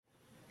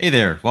Hey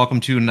there,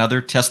 welcome to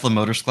another Tesla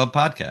Motors Club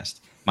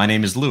podcast. My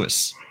name is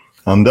Lewis.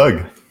 I'm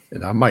Doug.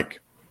 And I'm Mike.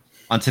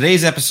 On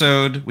today's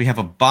episode, we have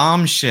a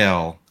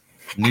bombshell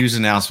news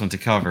announcement to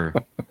cover.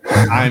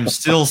 I am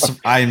still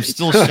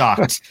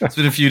shocked. It's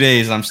been a few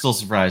days, and I'm still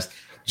surprised.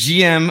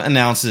 GM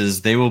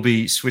announces they will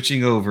be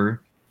switching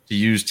over to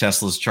use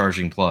Tesla's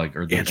charging plug,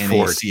 or the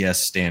NACS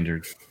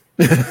standard.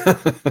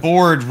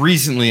 Ford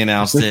recently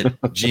announced it.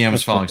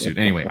 GM's following suit.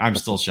 Anyway, I'm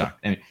still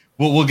shocked. Anyway,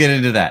 we'll get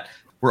into that.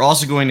 We're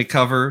also going to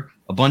cover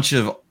a bunch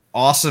of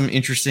awesome,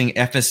 interesting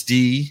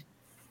FSD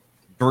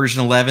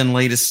version 11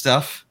 latest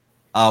stuff.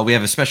 We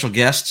have a special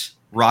guest.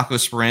 Rocco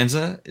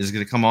Speranza is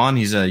going to come on.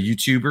 He's a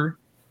YouTuber.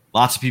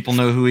 Lots of people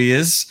know who he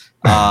is.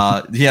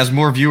 He has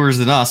more viewers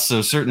than us,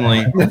 so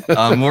certainly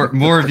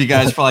more of you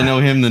guys probably know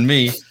him than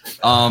me.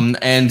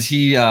 And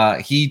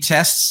he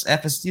tests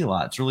FSD a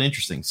lot. It's really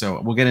interesting. So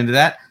we'll get into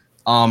that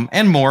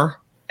and more.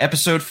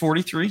 Episode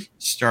 43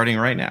 starting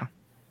right now.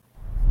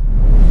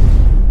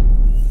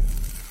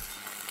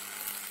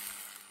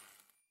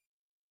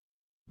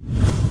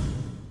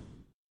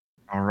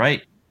 All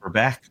right, we're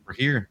back. We're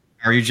here.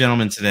 How are you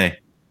gentlemen today?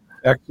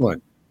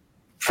 Excellent.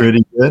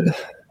 Pretty good.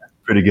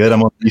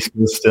 I'm on the East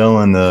Coast still,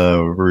 and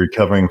we're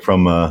recovering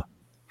from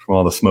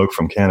all the smoke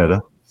from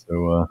Canada.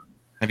 So,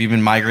 have you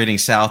been migrating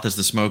south as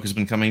the smoke has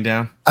been coming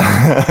down?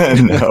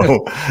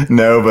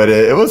 No, but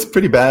it was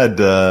pretty bad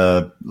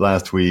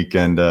last week,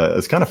 and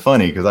it's kind of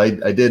funny because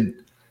I did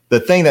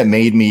the thing that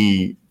made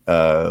me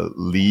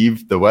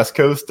leave the West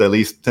Coast, at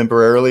least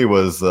temporarily,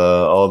 was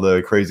all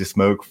the crazy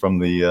smoke from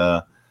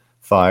the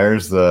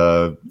fires,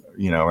 around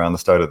the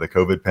start of the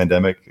COVID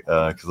pandemic.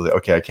 Because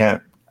okay, I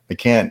can't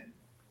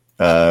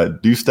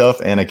do stuff,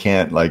 and I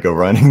can't go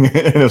running. And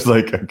it was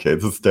like, okay,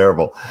 this is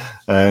terrible.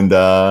 And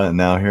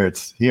now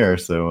it's here.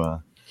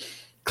 So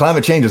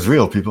climate change is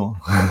real, people.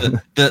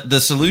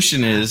 The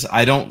solution is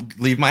I don't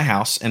leave my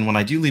house, and when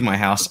I do leave my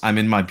house, I'm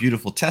in my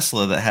beautiful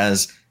Tesla that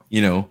has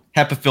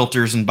HEPA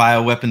filters and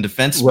bioweapon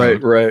defense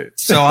mode. Right.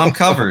 So I'm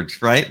covered,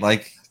 right?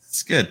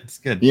 It's good.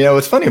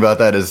 What's funny about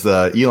that is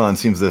Elon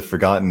seems to have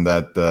forgotten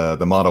that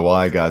the Model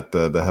Y got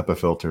the HEPA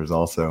filters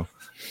also.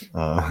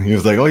 He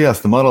was like, oh yes,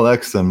 the Model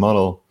X and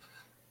Model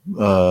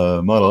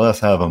S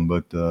have them,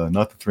 but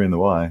not the 3 and the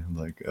Y. I'm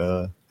like,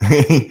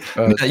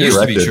 that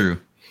used to be true.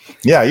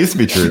 Yeah, it used to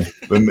be true.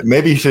 But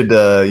maybe you should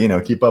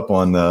keep up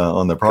on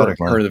the product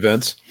line. Current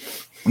events.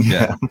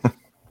 Yeah.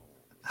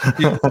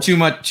 too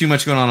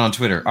much going on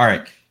Twitter. All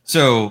right.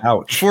 So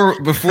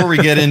before we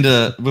get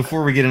into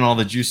all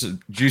the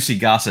juicy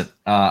gossip,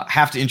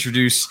 have to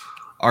introduce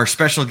our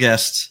special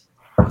guest,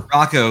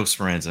 Rocco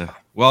Speranza.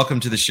 Welcome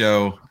to the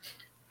show.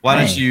 Why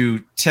don't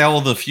you tell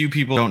the few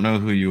people who don't know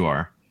who you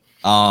are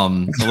a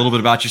little bit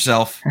about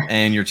yourself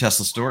and your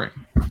Tesla story?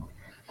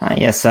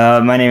 Yes,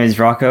 my name is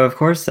Rocco, of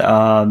course.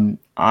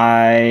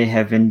 I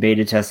have been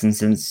beta testing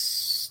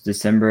since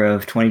December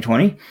of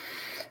 2020.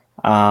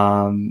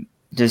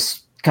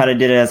 Just kind of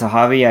did it as a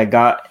hobby. I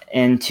got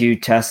into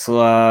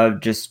Tesla,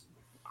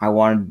 I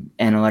wanted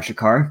an electric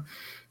car.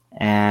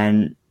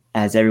 And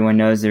as everyone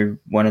knows, they're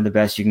one of the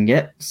best you can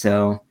get.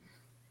 So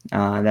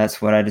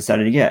that's what I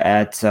decided to get.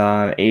 At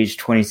age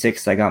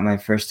 26, I got my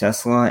first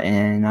Tesla,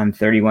 and I'm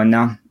 31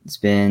 now. It's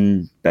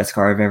been best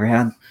car I've ever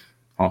had.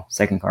 Well,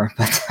 second car,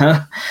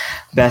 but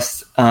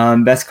best car.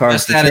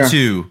 Best out of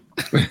two.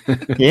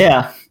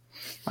 Yeah,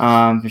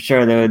 for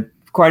sure. They were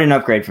quite an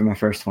upgrade from my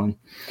first one.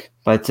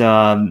 But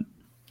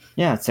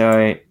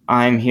so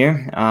I'm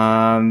here.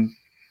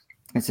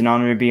 It's an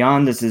honor to be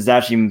on. This is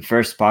actually my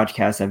first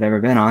podcast I've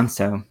ever been on,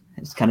 so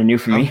it's kind of new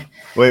for me.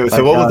 Wait,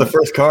 so what was the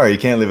first car? You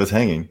can't leave us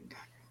hanging.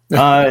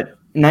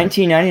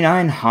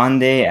 1999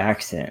 Hyundai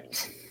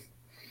Accent.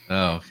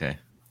 Oh, okay.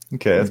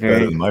 Okay, that's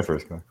better than my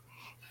first car.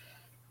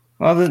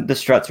 Well, the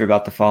struts were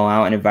about to fall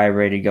out, and it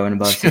vibrated going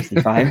above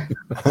 65.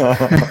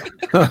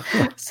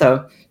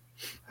 So.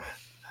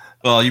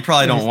 Well, you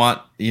probably don't want,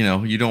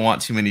 you don't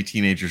want too many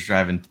teenagers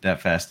driving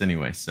that fast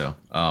anyway. So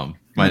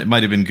it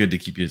might have been good to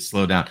keep you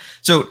slow down.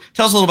 So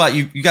tell us a little about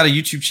you. You got a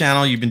YouTube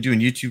channel. You've been doing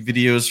YouTube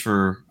videos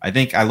for, I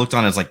think I looked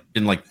on, it's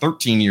been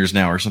 13 years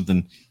now or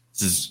something.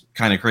 This is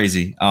kind of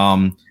crazy.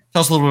 Tell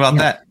us a little bit about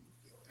that.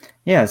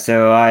 Yeah.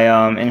 So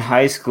I, in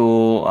high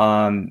school,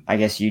 I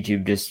guess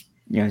YouTube just,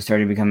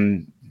 started to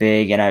become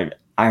big, and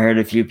I heard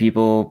a few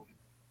people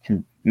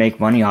can make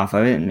money off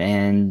of it.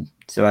 And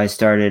so I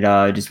started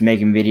just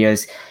making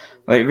videos.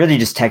 But really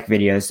just tech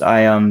videos.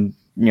 I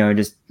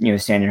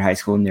standard high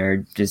school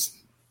nerd, just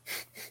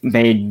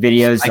made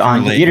videos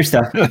on computer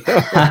stuff.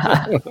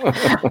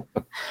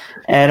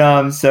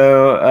 And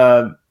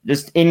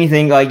just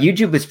anything,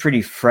 YouTube was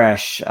pretty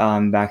fresh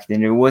back then.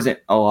 There wasn't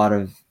a lot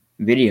of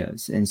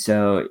videos. And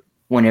so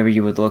whenever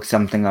you would look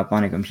something up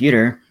on a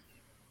computer,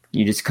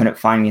 you just couldn't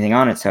find anything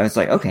on it. So it's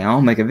like, okay,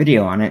 I'll make a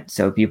video on it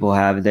so people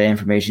have the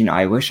information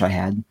I wish I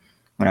had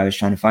when I was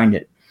trying to find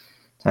it.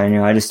 So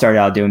I just started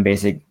out doing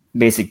basic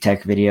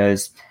tech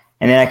videos,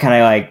 and then I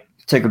kind of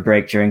took a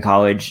break during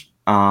college.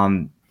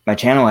 My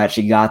channel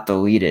actually got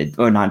deleted,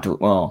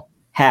 or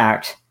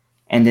hacked,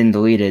 and then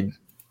deleted.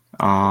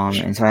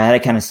 And so I had to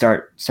kind of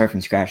start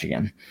from scratch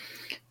again.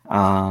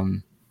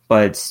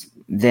 But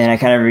then I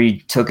kind of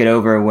retook it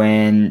over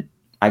when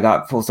I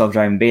got full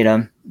self-driving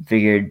beta.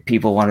 Figured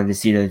people wanted to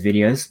see those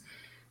videos.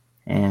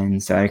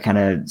 And so I kind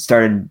of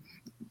started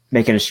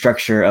making a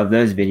structure of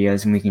those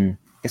videos, and we can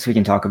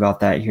talk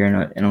about that here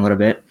in a little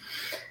bit.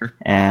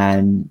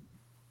 And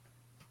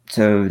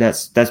so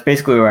that's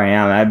basically where I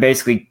am. I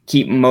basically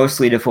keep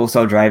mostly to full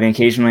self-driving.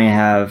 Occasionally I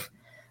have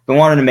been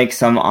wanting to make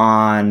some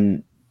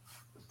on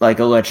like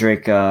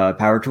electric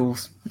power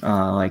tools,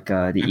 like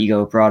the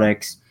Ego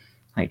products,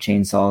 like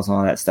chainsaws and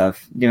all that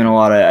stuff. Doing a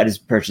lot of, I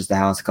just purchased a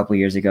house a couple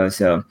years ago,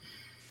 so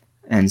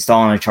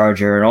installing a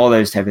charger and all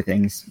those type of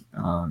things,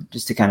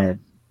 just to kind of,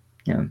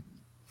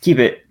 keep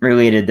it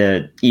related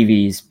to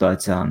EVs,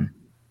 but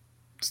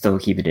still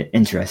keep it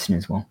interesting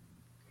as well.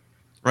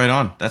 Right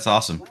on. That's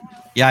awesome.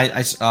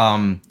 Yeah,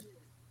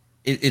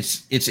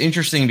 it's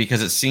interesting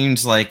because it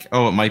seems like,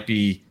 it might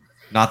be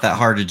not that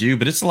hard to do,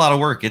 but it's a lot of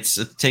work. It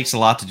takes a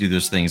lot to do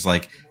those things.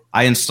 Like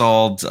I've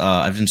installed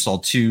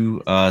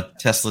 2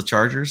 Tesla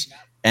chargers,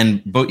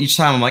 and each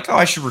time I'm like,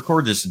 I should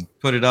record this and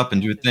put it up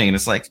and do a thing. And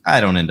it's like, I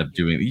don't end up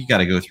doing it. You got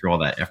to go through all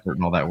that effort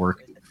and all that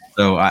work.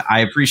 So I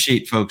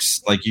appreciate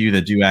folks like you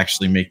that do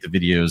actually make the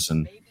videos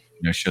and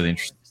show the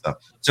interesting stuff.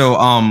 So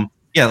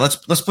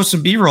let's put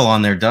some B-roll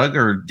on there, Doug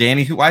or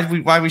Danny.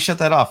 Why we shut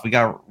that off? We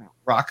got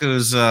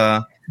Rocco's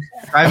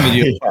driving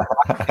video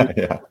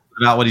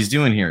about what he's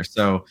doing here.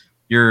 So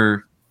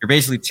you're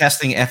basically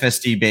testing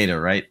FSD beta,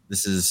 right?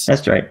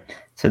 That's right.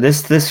 So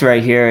this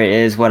right here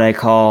is what I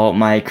call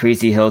my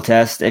crazy hill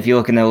test. If you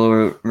look in the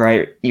lower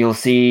right, you'll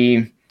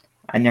see,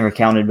 I never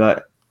counted,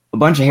 but a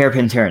bunch of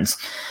hairpin turns.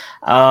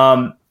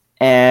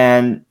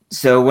 And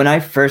so when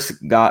I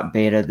first got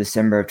beta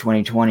December of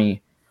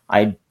 2020,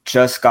 I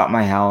just got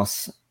my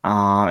house,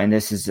 and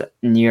this is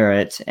near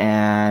it.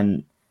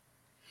 And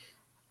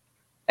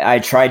I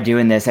tried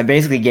doing this. I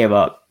basically gave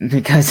up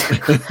because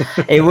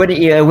it wouldn't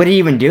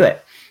even do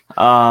it.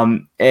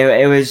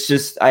 It was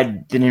just, I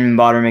didn't even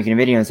bother making a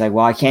video. It's like,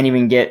 well, I can't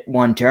even get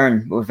one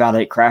turn without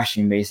it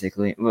crashing,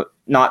 basically.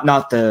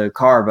 Not the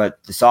car,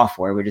 but the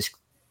software would just,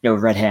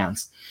 red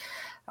hands.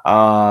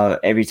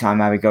 Every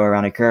time I would go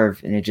around a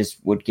curve, and it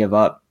just would give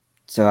up.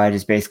 So I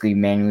just basically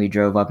manually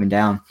drove up and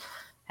down.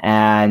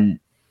 And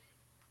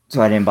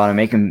so I didn't bother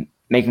making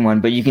one,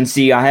 but you can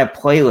see I have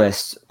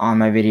playlists on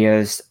my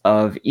videos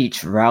of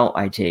each route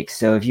I take.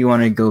 So if you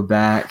want to go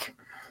back,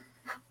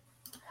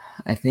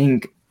 I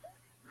think,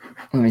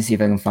 let me see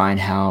if I can find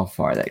how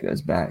far that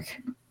goes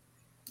back.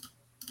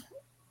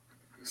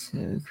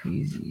 So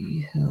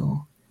Crazy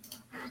Hill,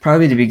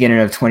 probably the beginning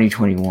of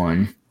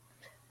 2021.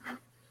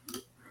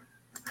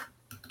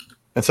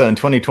 And so in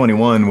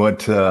 2021,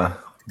 what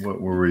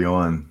were we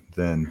on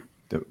then?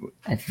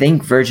 I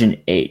think version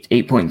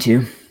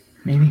 8.2,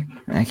 maybe.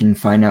 I can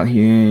find out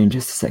here in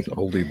just a second.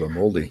 Oldie but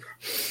moldy.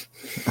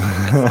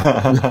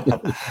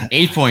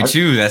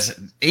 8.2, that's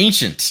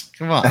ancient.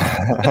 Come on.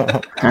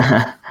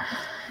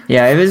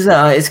 Yeah, it was.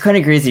 It's kind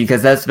of crazy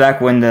because that's back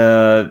when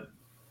it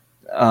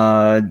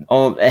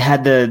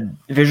had the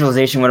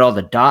visualization with all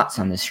the dots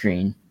on the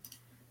screen,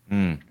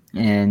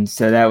 and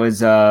so that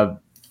was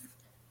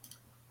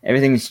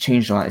everything's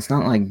changed a lot. It's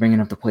not like bringing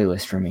up the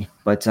playlist for me,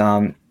 but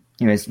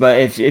anyways, but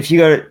if you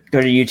go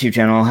to YouTube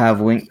channel, I'll have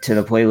a link to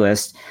the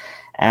playlist,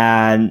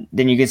 and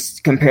then you can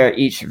compare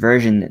each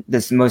version.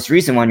 This most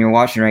recent one you're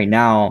watching right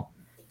now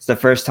is the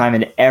first time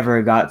it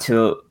ever got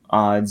to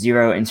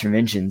 0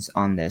 interventions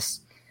on this.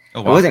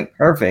 Oh, wow. It wasn't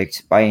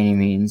perfect by any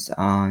means, so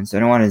I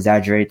don't want to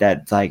exaggerate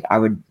that. Like I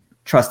would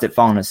trust it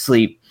falling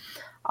asleep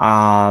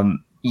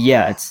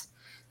yet.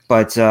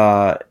 But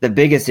the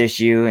biggest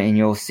issue, and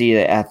you'll see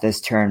it at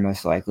this turn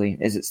most likely,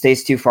 is it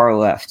stays too far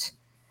left.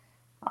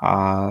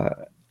 I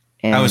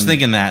was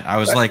thinking that. I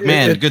was like,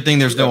 man, good thing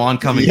there's no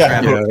oncoming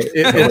traffic.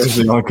 It's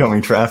the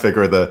oncoming traffic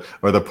or the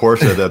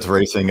Porsche that's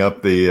racing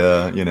up the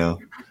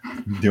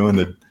doing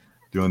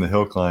the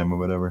hill climb or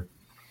whatever.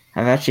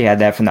 I've actually had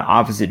that from the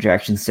opposite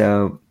direction.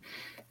 So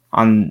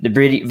on the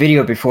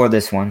video before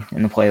this one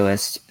in the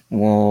playlist,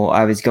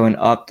 I was going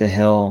up the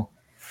hill,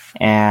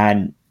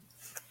 and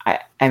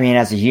I mean,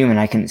 as a human,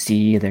 I couldn't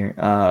see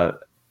either.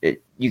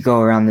 You go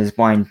around this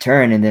blind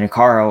turn, and then a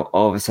car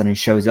all of a sudden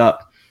shows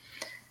up,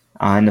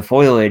 and the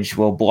foliage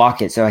will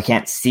block it, so I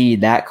can't see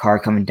that car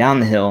coming down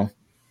the hill,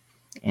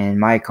 and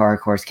my car, of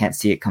course, can't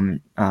see it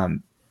coming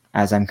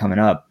as I'm coming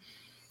up,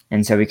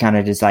 and so we kind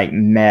of just like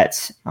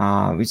met.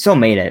 We still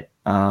made it,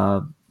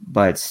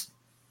 but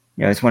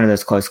it's one of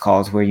those close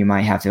calls where you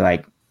might have to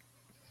like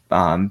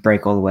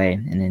brake all the way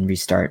and then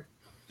restart.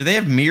 Do they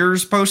have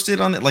mirrors posted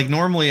on it? Like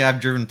normally I've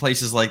driven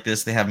places like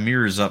this, they have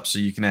mirrors up so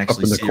you can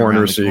actually see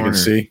corner so you can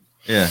see.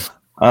 Yeah.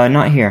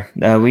 Not here.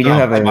 We do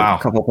have a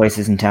couple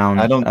places in town.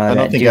 I don't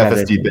think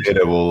FSD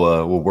beta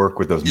will work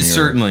with those mirrors.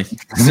 Certainly.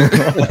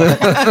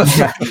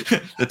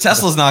 The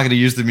Tesla's not going to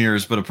use the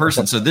mirrors, but a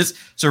person. So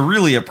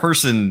really a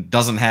person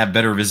doesn't have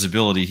better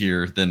visibility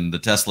here than the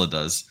Tesla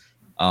does.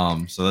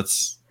 So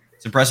it's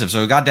impressive.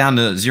 So it got down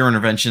to 0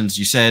 interventions.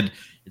 You said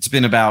it's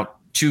been about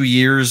 2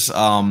 years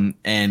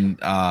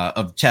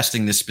of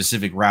testing this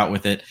specific route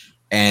with it.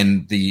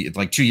 and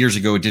like 2 years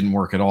ago it didn't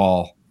work at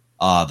all.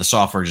 The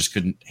software just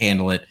couldn't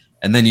handle it.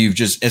 And then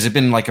has it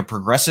been like a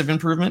progressive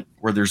improvement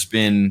where there's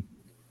been,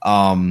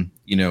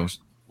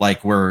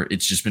 like where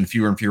it's just been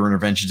fewer and fewer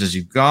interventions as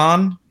you've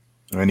gone?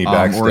 Or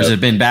has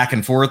it been back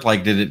and forth?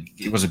 Like,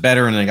 was it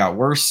better and then it got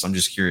worse? I'm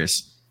just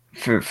curious.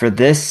 For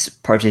this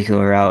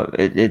particular route,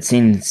 it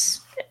seems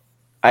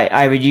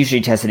I would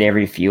usually test it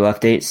every few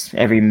updates,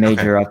 every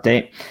major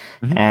update,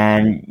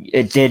 and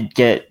it did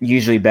get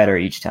usually better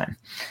each time.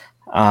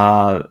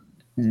 Now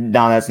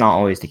that's not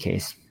always the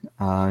case.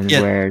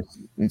 Where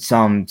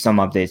some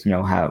updates,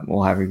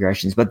 will have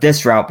regressions, but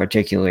this route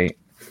particularly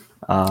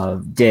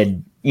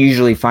did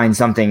usually find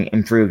something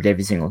improved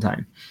every single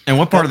time. And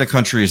what part of the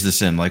country is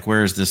this in? Like,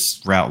 where is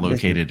this route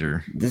located?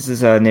 This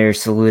is near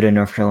Saluda,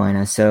 North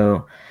Carolina.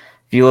 So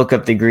if you look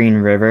up the Green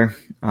River,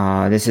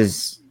 this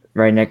is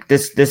right next.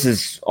 This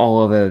is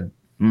all of a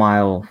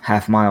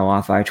half mile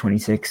off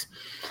I-26.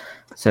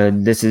 So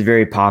this is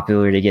very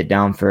popular to get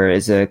down for.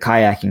 It's a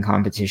kayaking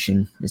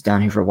competition. It's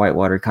down here for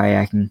whitewater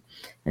kayaking.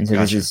 And so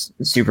This is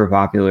super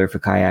popular for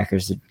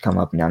kayakers to come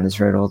up and down this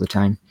road all the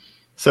time.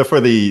 So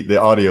for the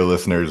audio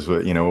listeners,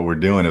 what we're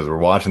doing is we're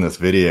watching this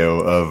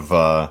video of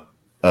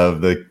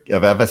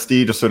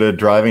FSD just sort of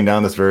driving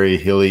down this very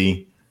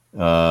hilly.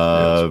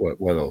 A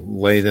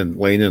lane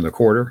in the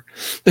quarter.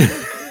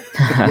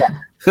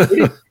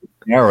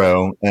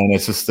 Narrow, and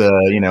it's just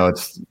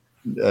it's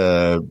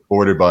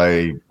bordered by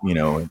a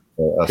hills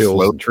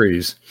slope, and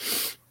trees,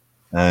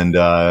 and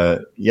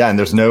and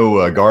there's no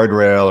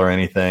guardrail or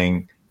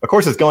anything. Of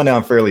course, it's going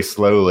down fairly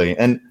slowly.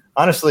 And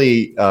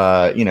honestly,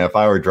 if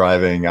I were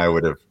driving, I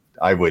would have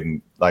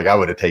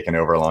taken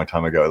over a long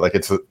time ago. Like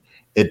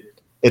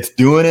it's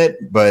doing it,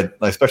 but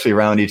especially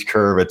around each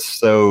curve, it's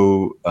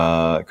so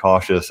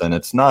cautious, and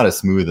it's not as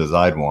smooth as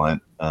I'd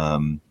want.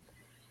 And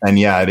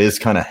it is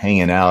kind of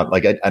hanging out.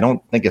 Like I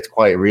don't think it's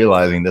quite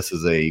realizing this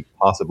is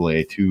possibly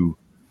a two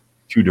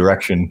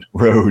direction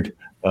road.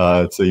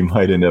 So you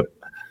might end up,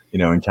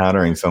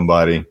 encountering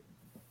somebody.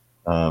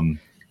 I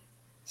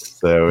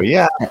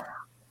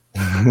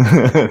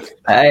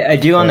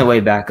do on the way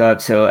back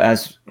up. So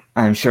as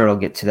I'm sure I'll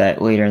get to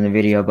that later in the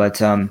video,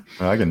 but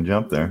I can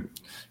jump there.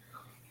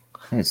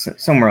 It's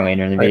somewhere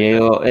later in the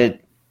video.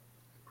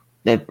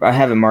 I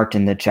have it marked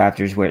in the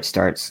chapters where it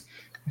starts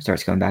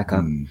going back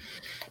up.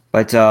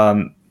 But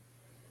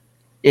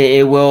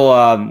it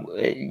will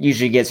it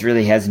usually gets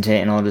really hesitant,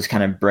 and it'll just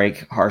kind of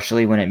brake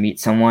harshly when it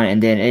meets someone,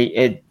 and then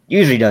it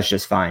usually does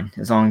just fine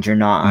as long as you're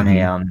not on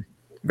a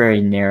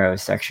very narrow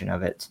section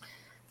of it.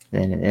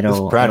 Then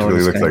it'll practically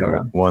just looks like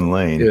around. one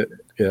lane.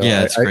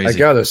 It's crazy. I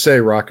gotta say,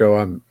 Rocco,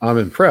 I'm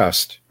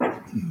impressed,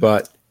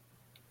 but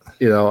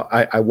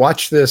I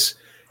watch this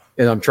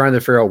and I'm trying to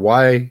figure out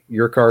why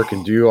your car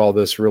can do all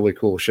this really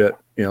cool shit,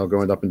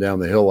 going up and down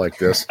the hill like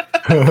this.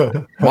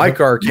 My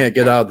car can't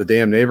get out of the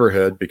damn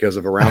neighborhood because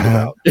of a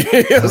roundabout.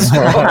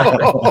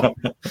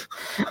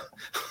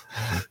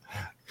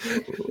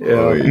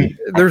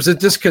 There's a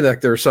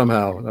disconnect there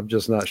somehow. I'm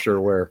just not sure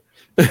where.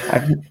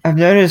 I've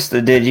noticed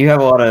that. Did you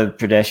have a lot of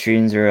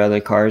pedestrians or other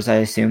cars, I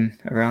assume,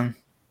 around?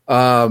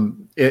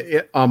 On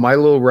my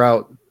little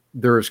route,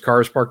 there's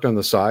cars parked on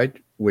the side,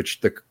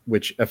 which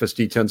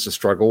FSD tends to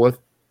struggle with,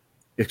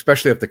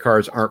 especially if the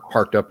cars aren't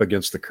parked up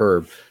against the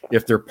curb.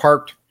 If they're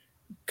parked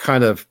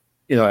kind of,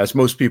 as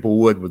most people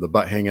would, with the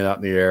butt hanging out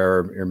in the air,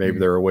 or maybe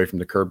they're away from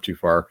the curb too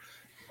far,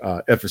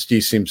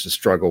 FSD seems to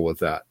struggle with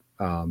that.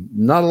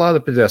 Not a lot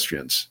of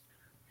pedestrians.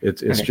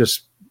 It's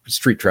just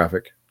street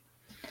traffic.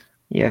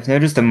 Yeah, I've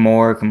noticed the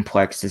more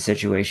complex the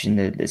situation,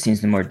 that seems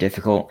the more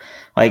difficult.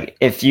 Like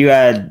if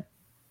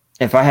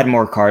I had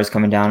more cars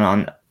coming down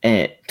on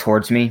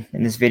towards me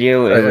in this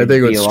video, I think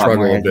it would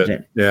struggle a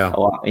bit. Yeah,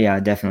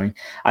 yeah, definitely.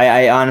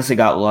 I honestly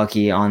got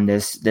lucky on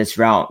this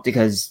route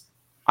because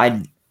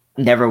I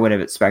never would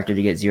have expected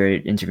to get zero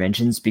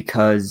interventions,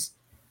 because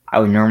I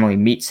would normally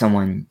meet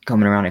someone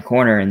coming around a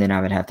corner and then I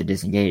would have to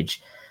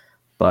disengage.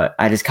 But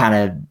I just kind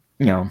of,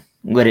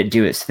 let it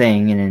do its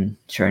thing, and then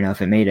sure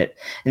enough, it made it.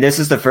 And this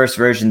is the first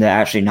version that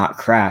actually not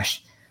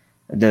crashed.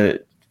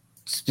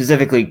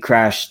 Specifically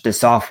crashed the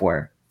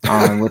software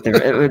with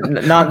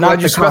the not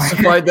you the car.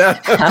 Specified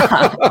that.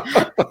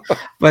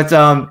 But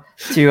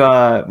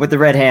with the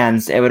red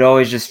hands, it would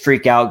always just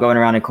freak out going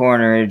around a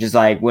corner. It just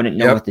wouldn't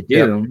know what to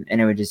do,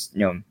 and it would just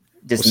disengage.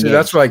 Well, see,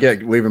 that's what I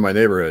get leaving my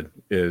neighborhood.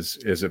 Is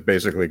it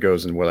basically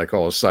goes in what I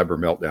call a cyber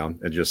meltdown,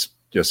 and just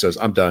says,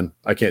 "I'm done.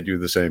 I can't do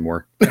this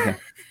anymore." Okay.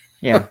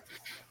 Yeah.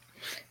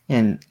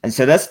 And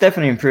so that's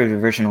definitely improved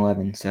with version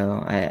 11.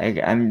 So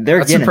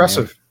that's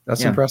impressive. There.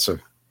 That's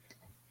impressive.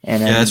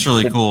 And that's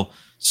really cool.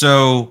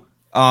 So,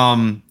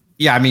 so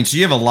you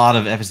have a lot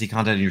of FSD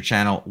content in your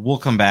channel. We'll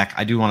come back.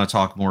 I do want to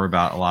talk more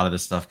about a lot of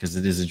this stuff because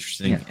it is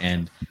interesting. Yeah.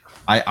 And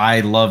I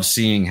love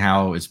seeing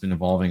how it's been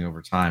evolving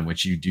over time,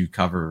 which you do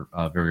cover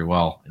very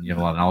well, and you have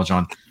a lot of knowledge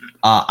on.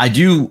 I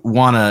do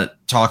want to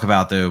talk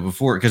about, though,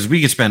 before, because we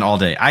could spend all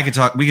day.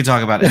 We could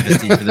talk about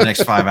FSD for the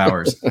next 5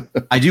 hours.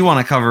 I do want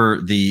to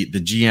cover the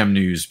GM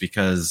news,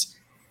 because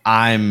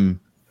I'm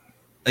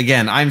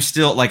again, I'm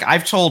still like,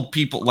 I've told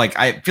people, like,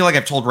 I feel like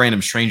I've told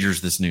random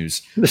strangers this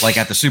news, like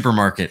at the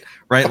supermarket,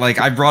 right? Like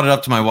I brought it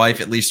up to my wife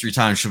at least 3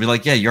 times. She'll be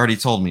like, yeah, you already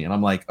told me. And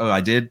I'm like, oh,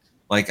 I did.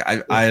 Like,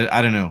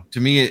 I don't know. To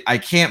me, I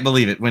can't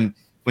believe it. When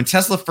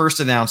Tesla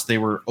first announced they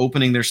were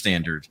opening their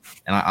standard,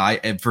 and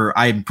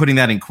I'm putting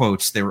that in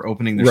quotes, they were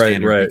opening their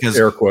standard because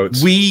air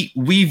quotes. We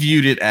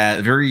viewed it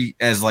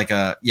as like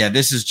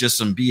this is just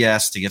some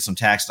BS to get some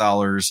tax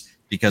dollars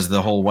because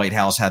the whole White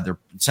House had their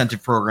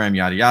incentive program,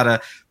 yada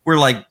yada. We're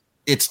like,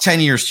 it's 10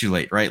 years too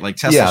late, right? Like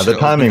Tesla. The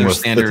timing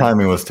was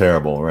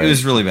terrible, right? It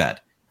was really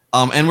bad.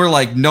 And we're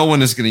like, no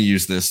one is going to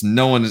use this.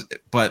 No one is,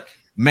 but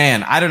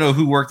man, I don't know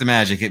who worked the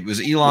magic. It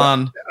was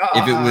Elon.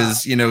 If it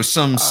was,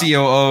 some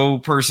COO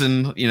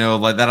person,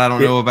 like that I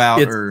don't know about.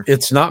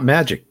 It's not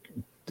magic.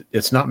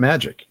 It's not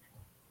magic.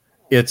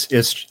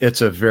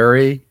 It's a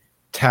very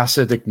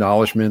tacit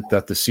acknowledgement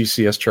that the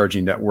CCS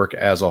charging network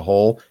as a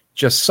whole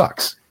just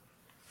sucks.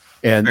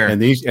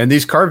 And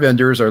these car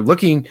vendors are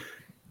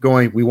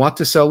going, we want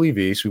to sell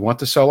EVs, we want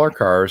to sell our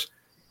cars,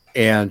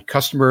 and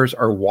customers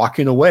are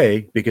walking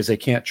away because they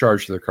can't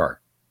charge their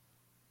car.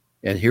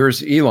 And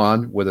here's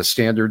Elon with a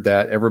standard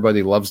that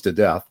everybody loves to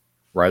death,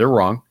 right or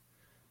wrong,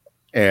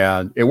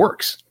 and it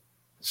works.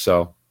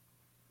 So,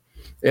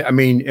 I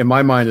mean, in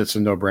my mind, it's a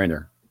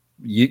no-brainer.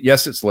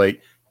 Yes, it's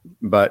late,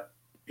 but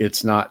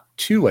it's not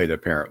too late,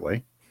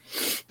 apparently.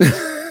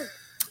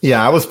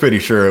 Yeah, I was pretty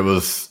sure it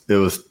was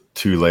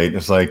too late.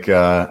 It's like,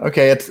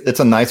 okay, it's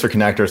a nicer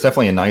connector. It's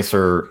definitely a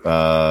nicer,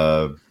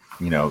 nicer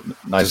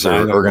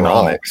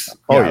ergonomics.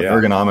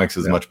 Ergonomics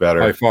is much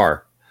better by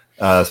far,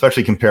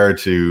 especially compared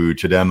to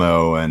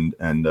CHAdeMO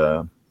and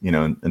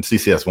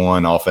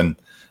CCS1.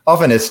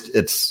 Often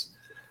it's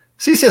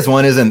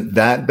CCS1 isn't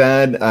that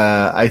bad.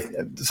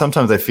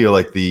 Sometimes I feel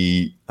like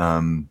the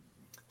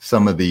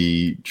some of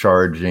the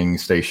charging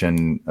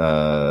station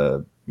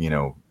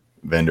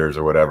vendors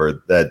or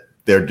whatever that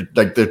they're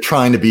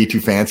trying to be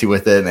too fancy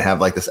with it and they have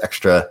like this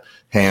extra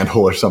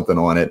handle or something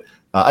on it.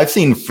 I've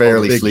seen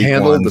fairly sleek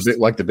handle, ones.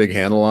 the big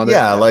handle on it.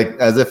 Yeah, like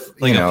as if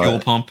like a fuel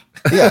pump.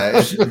 Yeah,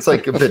 it's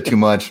like a bit too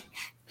much.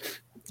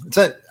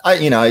 I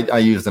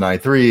used an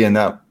i3 and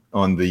that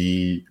on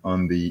the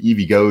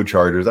EVgo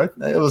chargers, it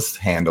was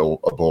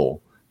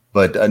handleable,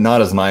 but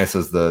not as nice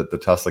as the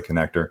Tesla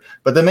connector.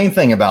 But the main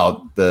thing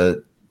about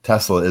the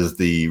Tesla is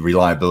the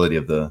reliability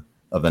of the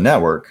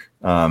network.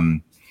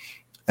 And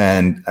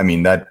I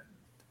mean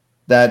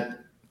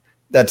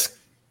that's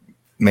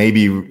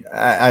maybe,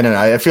 I don't know.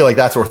 I feel like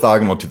that's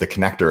orthogonal to the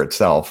connector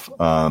itself.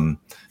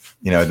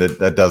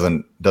 That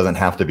doesn't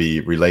have to be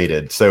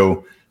related.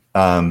 So,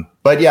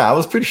 but yeah, I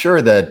was pretty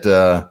sure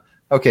that,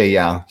 okay,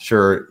 yeah,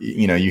 sure.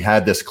 You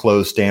had this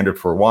closed standard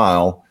for a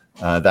while.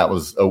 That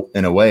was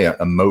in a way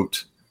a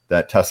moat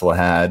that Tesla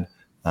had.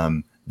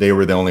 They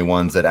were the only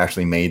ones that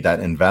actually made that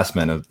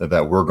investment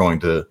that we're going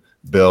to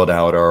build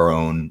out our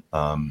own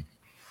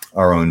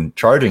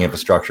charging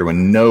infrastructure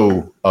when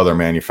no other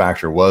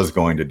manufacturer was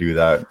going to do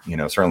that.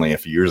 Certainly a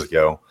few years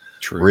ago.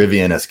 True.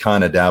 Rivian has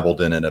kind of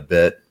dabbled in it a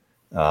bit.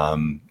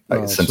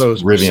 Since so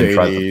Rivian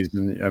Mercedes,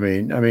 I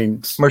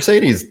mean,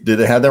 Mercedes, did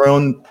they have their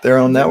own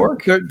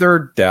network?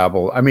 They're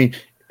dabbled. I mean,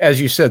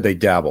 as you said, they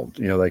dabbled.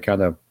 They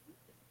kind of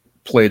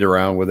played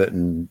around with it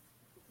and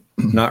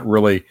not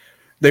really.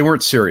 They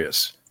weren't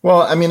serious.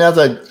 Well, I mean, as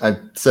I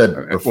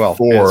said before,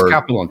 it's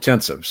capital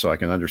intensive, so I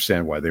can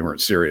understand why they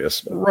weren't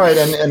serious. Right,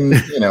 and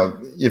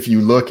if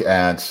you look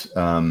at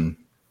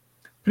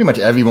pretty much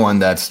everyone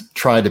that's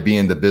tried to be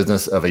in the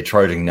business of a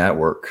charging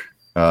network,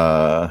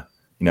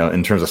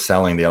 in terms of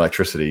selling the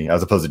electricity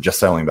as opposed to just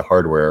selling the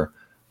hardware,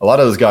 a lot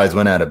of those guys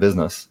went out of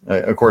business.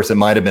 Of course, it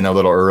might have been a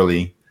little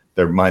early.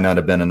 There might not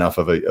have been enough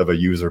of a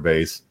user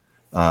base,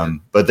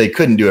 but they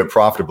couldn't do it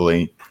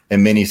profitably.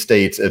 In many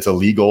states, it's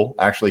illegal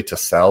actually to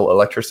sell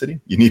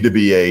electricity. You need to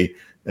be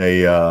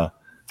an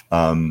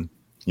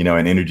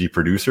energy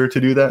producer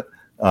to do that.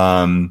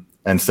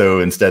 And so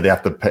instead they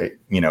have to pay,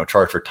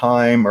 charge for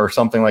time or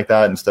something like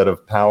that instead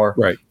of power.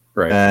 Right.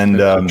 And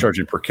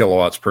charging per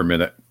kilowatts per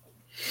minute.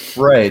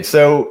 Right.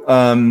 So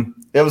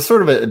it was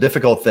sort of a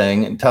difficult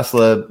thing. And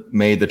Tesla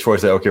made the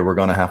choice that, okay, we're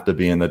going to have to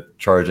be in the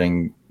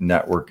charging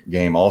network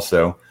game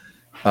also.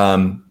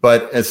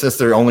 But since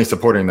they're only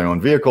supporting their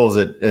own vehicles,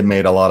 it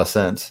made a lot of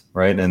sense,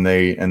 right? And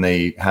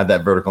they had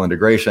that vertical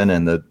integration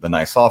and the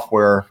nice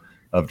software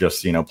of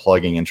just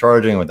plugging and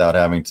charging without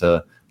having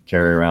to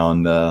carry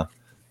around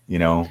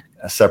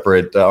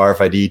separate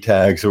RFID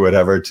tags or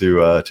whatever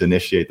to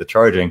initiate the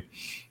charging.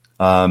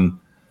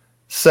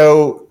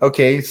 So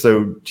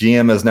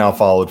GM has now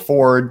followed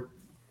Ford.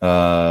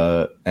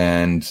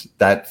 And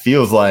that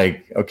feels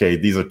like, okay,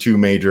 these are two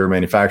major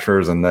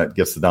manufacturers and that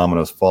gets the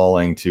dominoes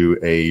falling to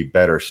a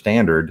better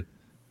standard.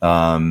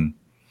 And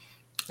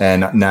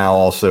now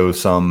also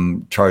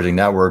some charging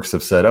networks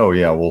have said, oh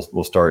yeah,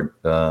 we'll start,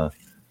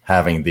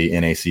 having the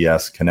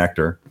NACS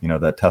connector,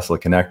 that Tesla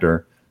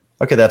connector.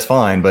 Okay, that's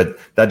fine, but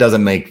that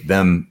doesn't make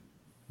them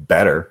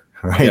better,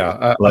 right? Yeah,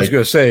 I was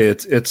going to say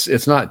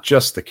it's not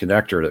just the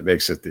connector that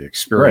makes it the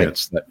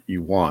experience that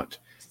you want.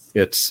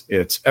 It's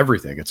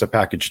everything. It's a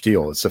package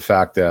deal. It's the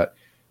fact that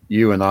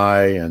you and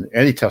I and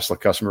any Tesla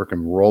customer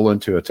can roll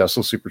into a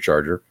Tesla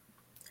supercharger,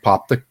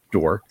 pop the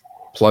door,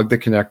 plug the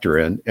connector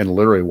in, and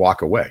literally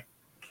walk away.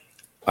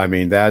 I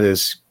mean, that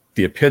is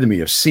the epitome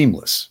of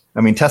seamless.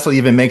 I mean, Tesla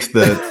even makes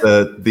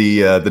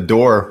the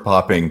door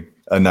popping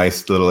a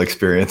nice little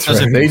experience.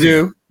 Right? They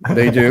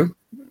do.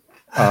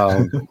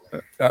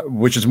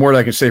 Which is more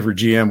than I can say for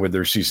GM with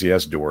their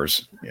CCS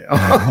doors.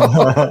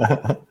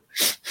 Yeah.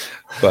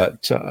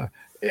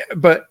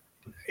 But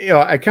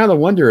I kind of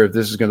wonder if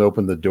this is going to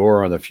open the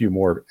door on a few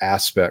more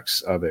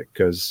aspects of it,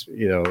 because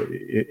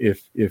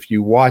if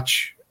you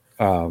watch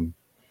the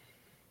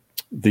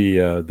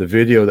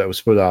video that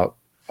was put out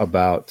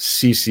about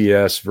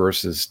CCS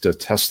versus the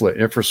Tesla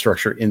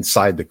infrastructure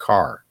inside the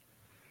car.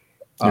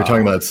 You're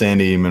talking about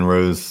Sandy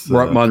Monroe's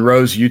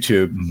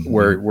YouTube, mm-hmm.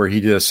 where he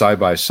did a side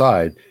by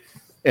side,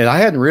 and I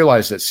hadn't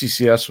realized that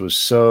CCS was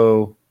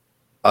so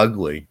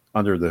ugly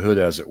under the hood,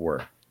 as it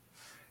were.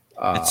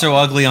 It's so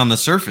ugly on the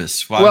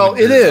surface. Well,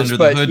 it is,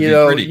 but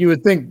you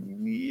would think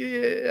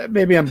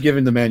maybe I'm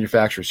giving the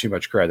manufacturers too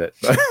much credit.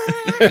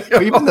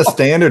 Even the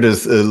standard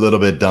is a little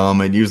bit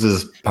dumb. It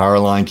uses power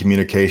line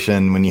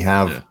communication when you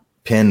have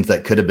pins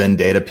that could have been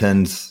data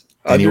pins.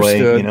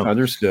 Anyway,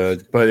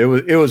 understood. But it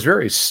was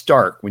very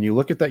stark when you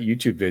look at that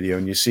YouTube video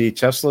and you see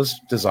Tesla's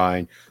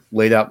design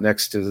laid out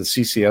next to the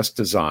CCS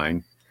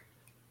design,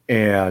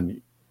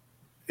 and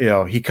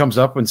he comes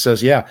up and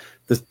says, "Yeah,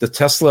 the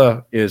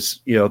Tesla is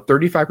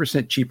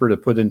 35% cheaper to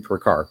put in per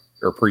car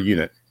or per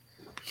unit."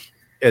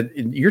 And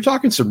you're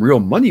talking some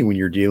real money when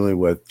you're dealing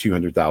with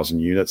 200,000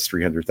 units,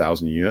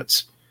 300,000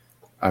 units.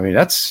 I mean,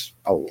 that's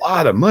a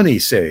lot of money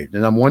saved.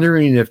 And I'm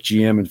wondering if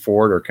GM and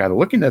Ford are kind of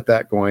looking at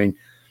that going,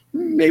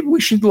 maybe we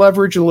should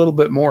leverage a little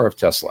bit more of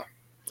Tesla,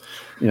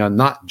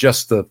 not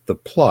just the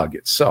plug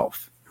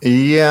itself.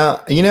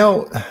 Yeah.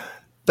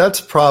 That's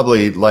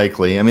probably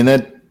likely. I mean,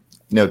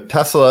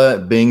 Tesla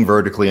being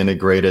vertically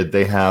integrated,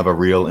 they have a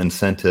real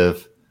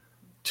incentive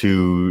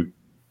to,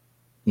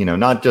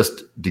 not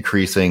just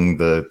decreasing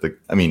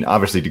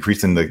obviously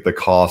decreasing the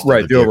cost.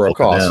 Right. The overall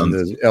cost and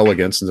the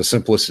elegance and the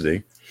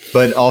simplicity.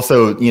 But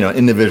also,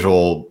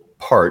 individual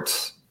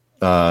parts,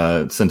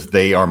 since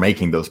they are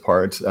making those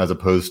parts, as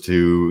opposed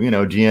to,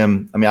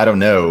 GM. I mean, I don't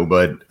know,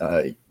 but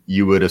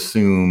you would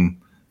assume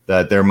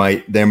that there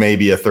may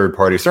be a third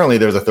party. Certainly,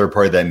 there's a third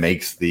party that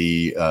makes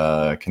the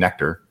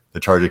connector, the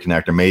charger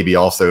connector. Maybe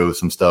also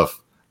some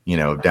stuff,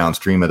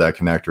 downstream of that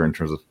connector in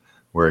terms of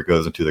where it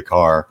goes into the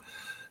car.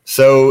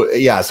 So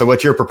yeah. So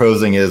what you're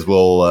proposing is,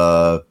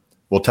 will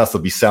Tesla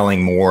be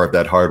selling more of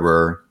that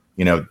hardware?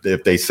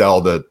 If they sell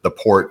the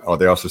port, or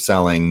they're also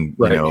selling,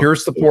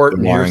 here's the port,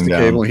 and here's the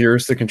cable, and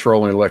here's the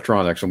control and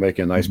electronics. We'll make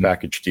a nice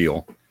package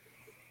deal.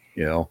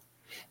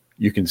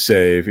 You can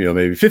save,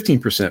 maybe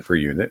 15% per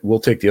unit. We'll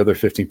take the other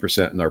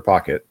 15% in our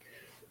pocket.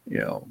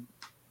 I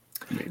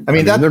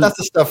mean, that's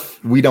the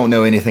stuff we don't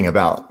know anything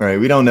about, right?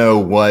 We don't know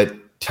what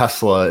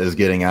Tesla is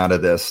getting out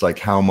of this, like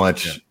how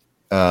much.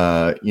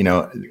 I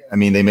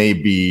mean, they may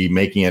be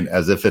making it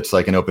as if it's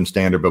like an open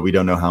standard, but we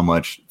don't know how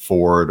much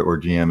Ford or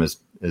GM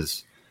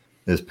is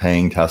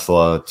paying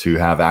Tesla to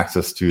have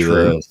access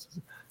to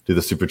the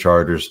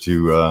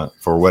superchargers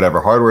for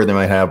whatever hardware they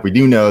might have. We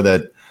do know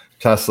that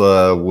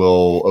Tesla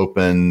will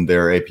open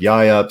their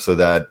API up so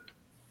that,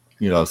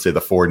 say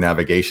the Ford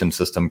navigation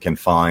system can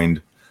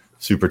find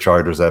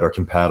superchargers that are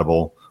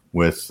compatible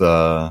with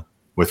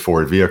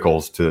Ford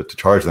vehicles to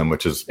charge them,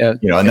 which is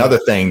another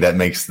thing that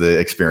makes the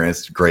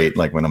experience great.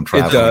 Like when I'm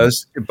traveling, it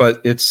does,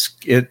 but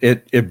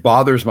it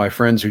bothers my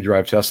friends who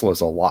drive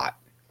Teslas a lot.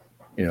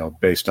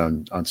 Based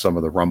on some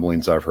of the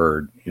rumblings I've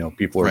heard,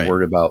 people are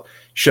worried about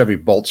Chevy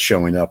Bolts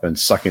showing up and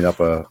sucking up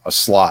a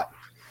slot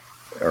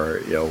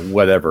or,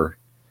 whatever.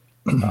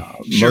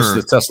 Most of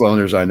the Tesla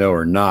owners I know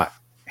are not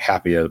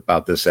happy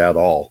about this at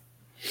all.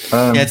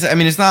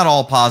 It's not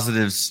all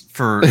positives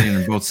for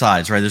both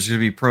sides, right? There's going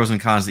to be pros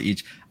and cons to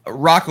each.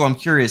 Rocco, I'm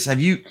curious. I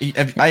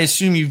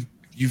assume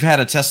you've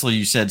had a Tesla.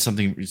 You said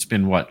something. It's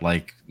been what,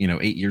 8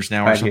 years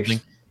now or something?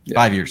 Years. Yeah.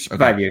 5 years. Okay.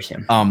 5 years.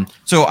 Yeah.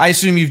 So I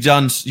assume you've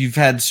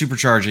had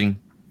supercharging,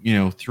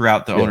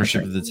 throughout the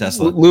ownership of the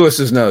Tesla.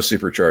 Lewis is no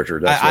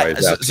supercharger.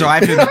 That's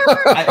why.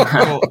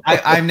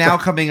 I'm now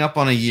coming up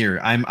on a year.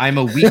 I'm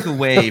a week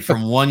away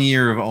from 1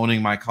 year of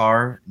owning my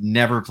car.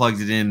 Never plugged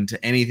it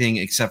into anything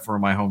except for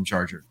my home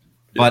charger.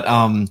 But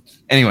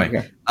anyway,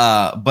 okay.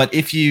 But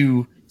if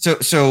you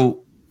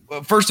so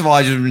first of all,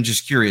 I'm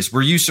just curious.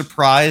 Were you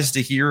surprised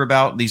to hear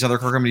about these other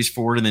car companies,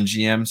 Ford and then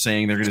GM,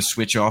 saying they're going to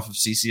switch off of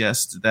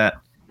CCS? Did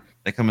that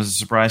come as a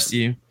surprise to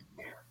you?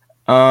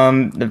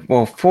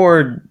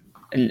 Ford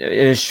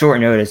is short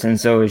notice, and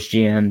so is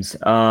GM's.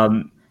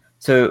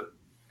 So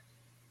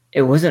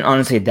it wasn't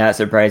honestly that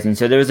surprising.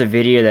 So there was a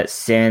video that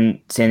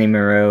Sandy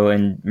Monroe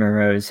and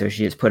Monroe's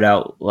Associates put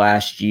out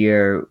last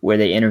year where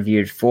they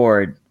interviewed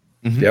Ford.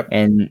 Mm-hmm. Yep.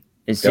 And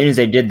as soon as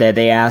they did that,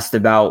 they asked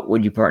about,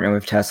 would you partner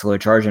with Tesla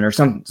charging, or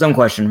some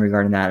question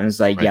regarding that. And it's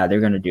like, yeah,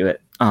 they're going to do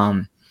it.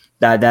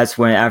 That's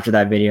when, after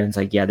that video, it's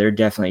like, yeah, they're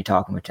definitely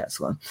talking with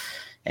Tesla.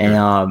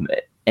 And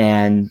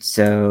and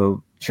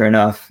so sure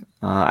enough,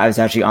 I was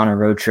actually on a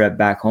road trip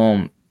back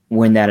home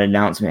when that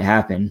announcement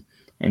happened.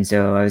 And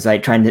so I was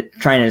like trying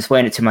to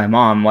explain it to my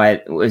mom why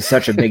it was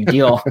such a big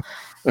deal.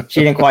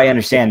 She didn't quite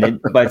understand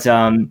it, but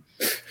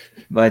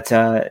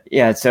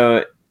yeah.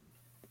 So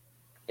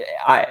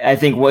I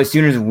think as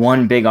soon as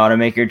one big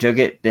automaker took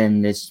it,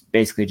 then it's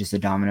basically just a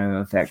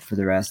domino effect for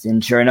the rest.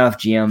 And sure enough,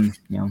 GM,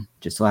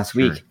 just last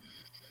week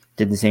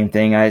did the same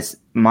thing.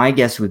 My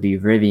guess would be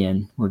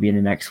Rivian would be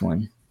the next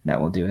one that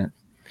will do it.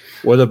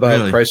 What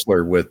about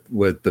Chrysler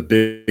with the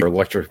big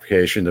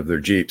electrification of their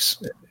Jeeps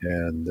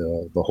and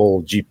the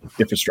whole Jeep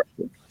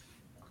infrastructure?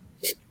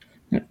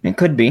 It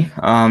could be.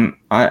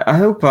 I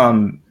hope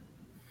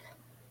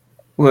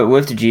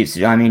with the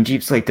Jeeps. I mean,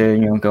 Jeeps like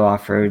to go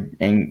off road,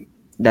 and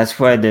that's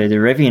why the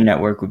Rivian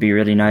network would be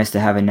really nice to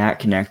have a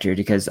NAC connector,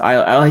 because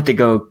I like to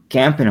go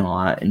camping a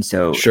lot, and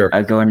so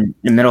I go in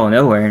the middle of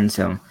nowhere, and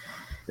so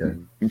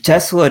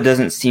Tesla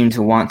doesn't seem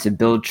to want to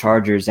build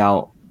chargers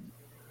out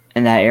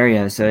in that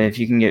area. So if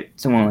you can get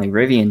someone like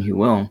Rivian who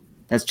will,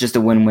 that's just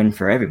a win-win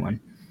for everyone.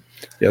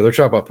 Yeah, they're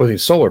talking about putting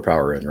solar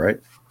power in, right?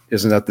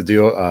 Isn't that the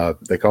deal?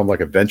 They call them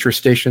like adventure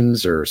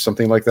stations or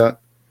something like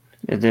that.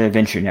 The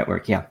adventure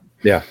network, yeah.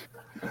 Yeah.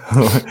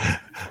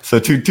 So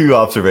two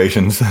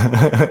observations.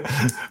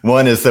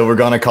 One is that we're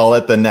going to call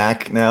it the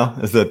NAC now.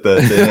 Is that the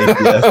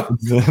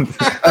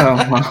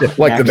NACS?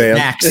 Like the band.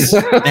 NACS.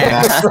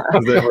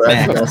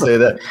 I'll say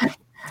that.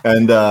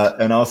 And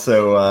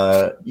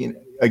also,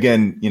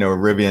 again,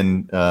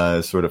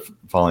 Rivian sort of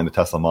following the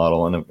Tesla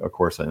model, and of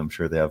course, I'm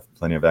sure they have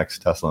plenty of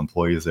ex-Tesla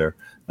employees there.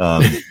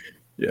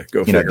 Yeah,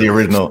 go figure. The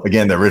original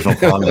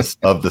promise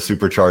of the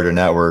Supercharger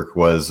network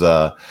was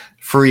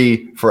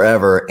free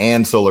forever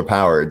and solar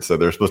powered. So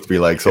they're supposed to be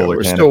like solar.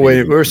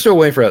 We're still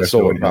waiting for that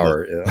solar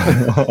power.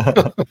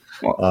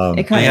 Well,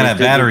 you gotta have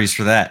batteries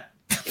for that.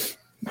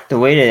 The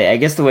way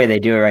they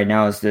do it right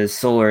now is the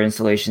solar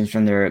installations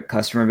from their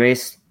customer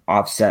base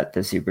offset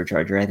the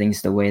Supercharger. I think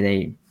it's the way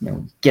they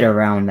get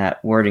around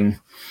that wording.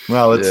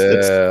 Well,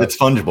 it's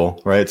fungible,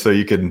 right? So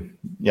you can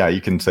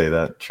say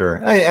that,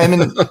 sure. I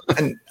mean,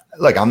 and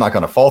like, I'm not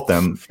going to fault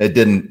them. It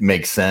didn't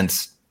make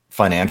sense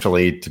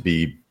financially to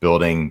be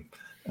building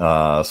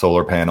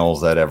solar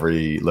panels at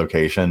every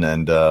location,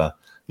 and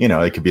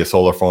it could be a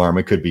solar farm,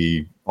 it could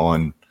be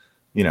on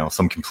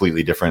some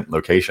completely different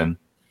location.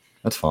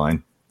 That's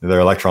fine.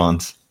 They're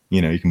electrons.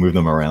 You can move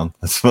them around.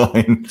 That's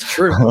fine. It's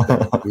true.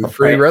 Move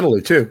pretty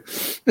readily too.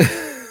 It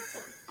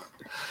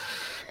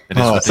is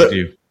what they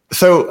do.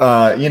 So,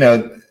 I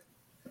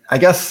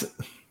guess.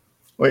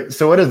 Wait.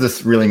 So, what does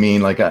this really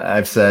mean? Like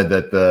I've said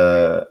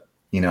that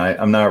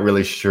I'm not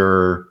really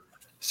sure.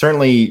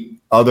 Certainly,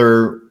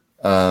 other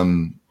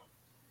other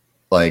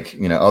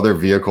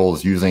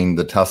vehicles using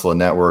the Tesla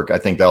network, I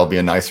think that'll be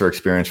a nicer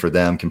experience for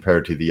them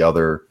compared to the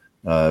other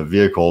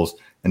vehicles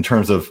in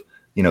terms of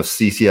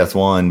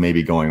CCS1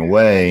 maybe going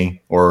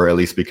away or at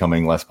least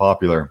becoming less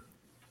popular.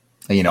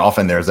 And,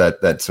 often there's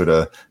that sort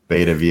of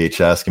beta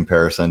VHS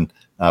comparison,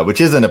 which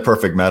isn't a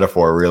perfect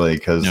metaphor really,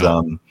 because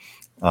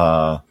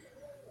beta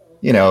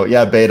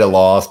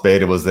lost,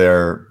 beta was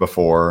there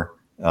before,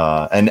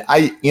 and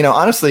I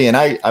honestly, and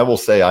I will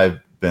say I've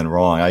been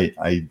wrong.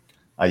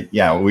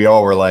 We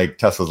all were like,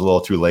 Tesla's a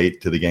little too late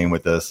to the game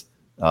with this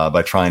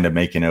by trying to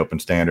make an open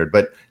standard.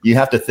 But you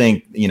have to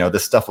think,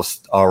 this stuff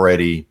was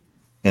already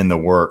in the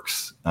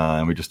works,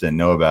 and we just didn't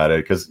know about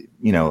it because,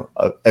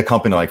 a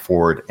company like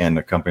Ford and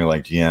a company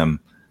like GM,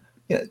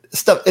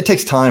 stuff, it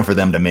takes time for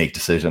them to make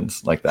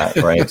decisions like that,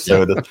 right?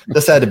 So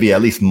this had to be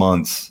at least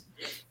months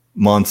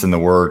in the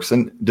works.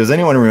 And does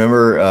anyone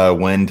remember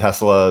when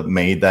Tesla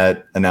made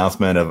that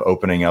announcement of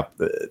opening up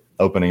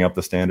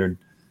the standard?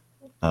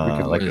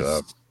 I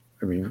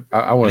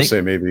want to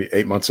say maybe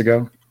 8 months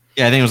ago.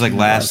 Yeah, I think it was like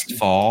last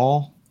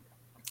fall.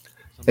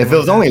 If it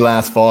was only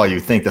last fall,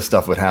 you'd think the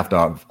stuff would have to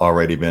have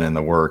already been in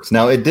the works.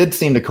 Now, it did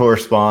seem to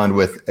correspond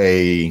with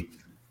a,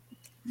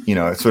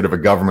 sort of a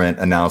government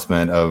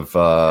announcement of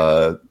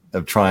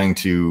trying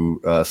to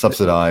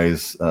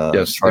subsidize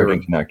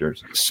charging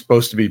connectors.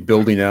 Supposed to be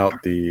building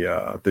out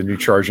the new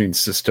charging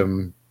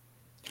system.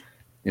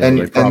 They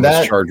promise and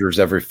that, chargers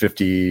every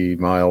 50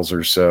 miles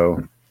or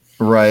so.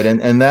 Right,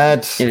 and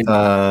that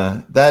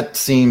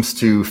seems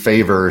to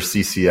favor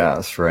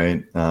CCS,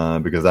 right?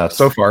 Because that's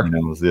so far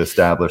was the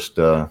established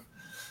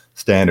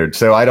standard.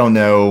 So I don't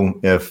know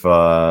if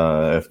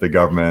the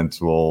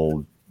government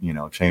will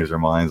change their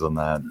minds on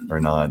that or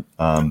not.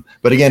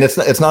 But again,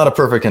 it's not a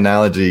perfect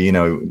analogy.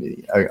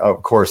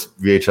 Of course,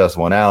 VHS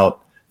won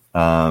out.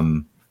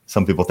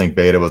 Some people think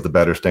beta was the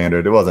better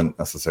standard. It wasn't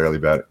necessarily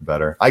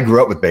better. I grew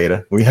up with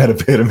beta. We had a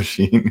beta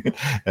machine.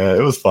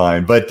 It was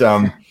fine, but.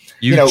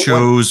 You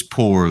chose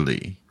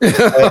poorly.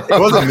 It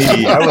wasn't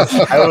me. I was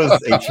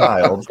a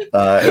child.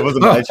 It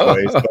wasn't my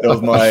choice, but it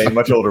was my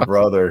much older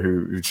brother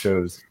who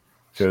chose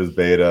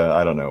beta.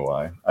 I don't know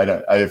why.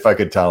 If I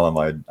could tell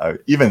him,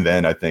 even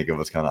then I think it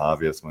was kind of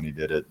obvious when he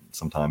did it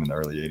sometime in the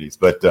early 80s.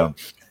 But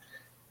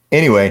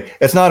anyway,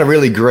 it's not a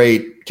really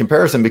great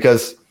comparison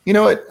because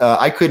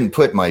I couldn't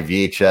put my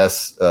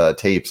VHS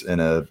tapes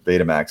in a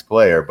Betamax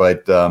player,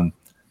 but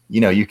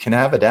you can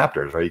have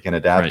adapters, right? You can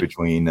adapt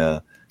between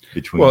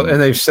between. Well,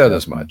 and they've said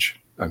as much.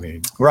 I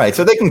mean, right.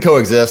 So they can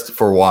coexist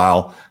for a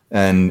while,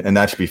 and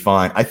that should be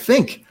fine. I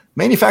think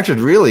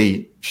manufacturers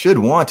really should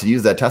want to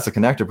use that Tesla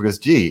connector because,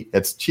 gee,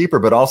 it's cheaper,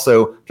 but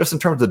also just in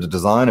terms of the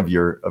design of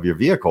your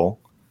vehicle,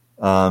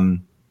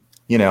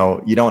 you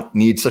know, you don't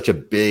need such a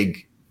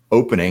big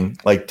opening.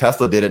 Like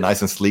Tesla did it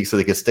nice and sleek, so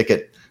they could stick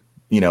it,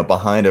 you know,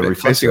 behind a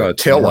reflector. Basically on a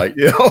tail light.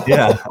 You know?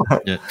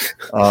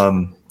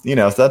 Yeah. You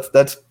know, so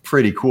that's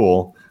pretty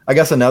cool. I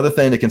guess another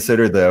thing to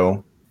consider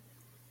though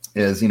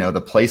is, you know,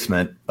 the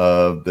placement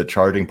of the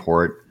charging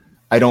port.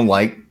 I don't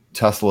like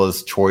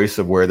Tesla's choice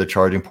of where the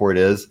charging port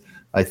is.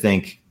 I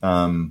think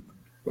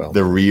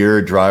the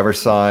rear driver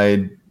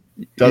side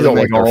doesn't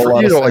make a whole lot of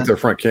sense. You don't like their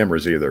front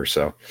cameras either,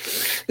 so.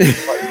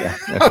 Yeah,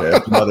 okay,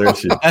 that's another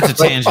issue. That's a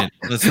tangent.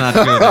 Let's not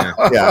go there.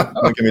 Yeah,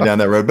 don't get me down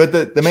that road. But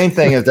the main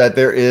thing is that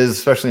there is,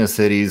 especially in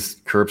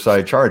cities,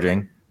 curbside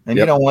charging, and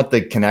you don't want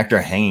the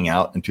connector hanging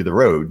out into the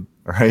road,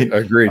 right?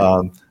 Agreed.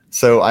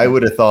 So I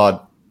would have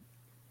thought,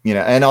 you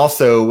know, and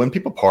also when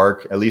people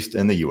park, at least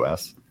in the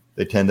U.S.,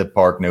 they tend to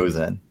park nose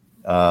in.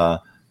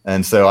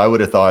 And so I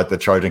would have thought the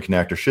charging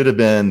connector should have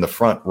been the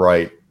front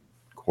right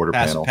quarter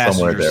panel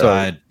somewhere there.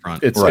 Side,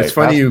 front. It's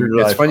funny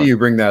you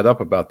bring that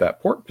up about that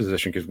port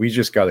position because we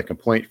just got a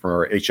complaint from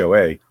our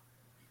HOA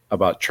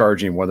about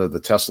charging one of the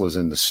Teslas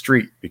in the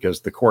street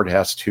because the cord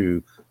has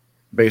to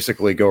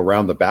basically go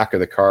around the back of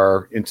the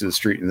car into the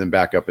street and then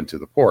back up into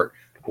the port,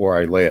 or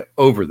I lay it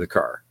over the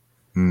car.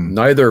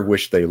 Neither of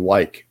which they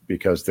like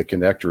because the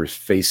connector is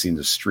facing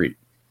the street.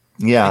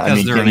 Yeah,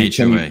 because they're an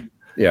HOA.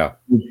 Yeah,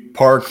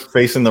 park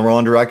facing the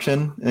wrong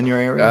direction in your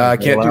area. I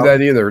can't do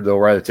that either. They'll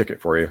write a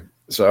ticket for you.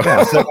 So,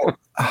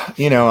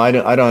 you know, I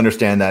don't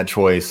understand that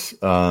choice.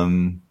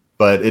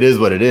 But it is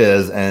what it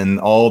is, and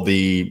all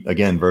the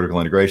vertical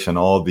integration,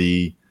 all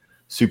the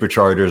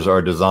superchargers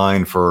are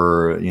designed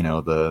for, you know,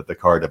 the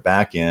car to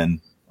back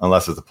in,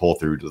 unless it's a pull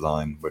through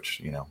design, which,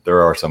 you know,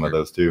 there are some of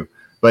those too.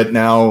 But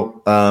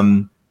now,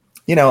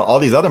 you know, all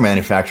these other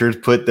manufacturers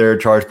put their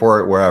charge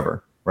port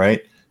wherever,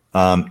 right?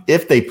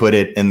 If they put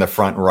it in the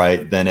front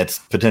right, then it's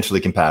potentially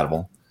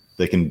compatible.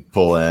 They can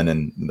pull in,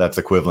 and that's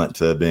equivalent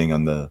to being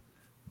on the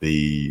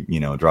you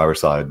know, driver's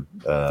side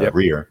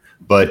rear.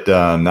 But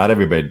not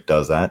everybody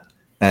does that.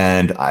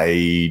 And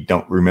I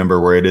don't remember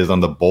where it is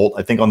on the Bolt.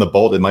 I think on the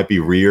Bolt it might be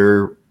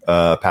rear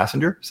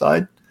passenger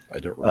side. I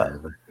don't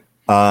remember.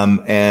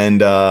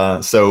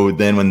 So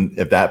then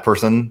if that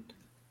person,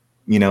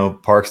 you know,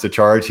 parks to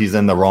charge, he's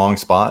in the wrong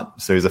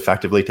spot. So he's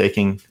effectively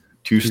taking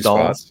two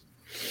stalls.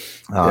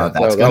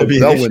 That's going to be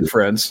an issue.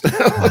 Friends.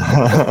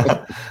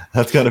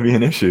 That's going to be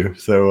an issue.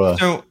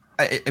 So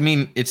I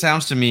mean, it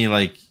sounds to me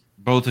like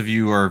both of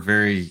you are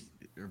very,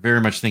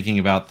 very much thinking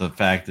about the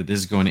fact that this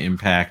is going to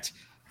impact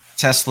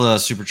Tesla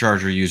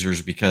supercharger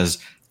users, because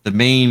the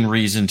main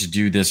reason to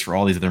do this for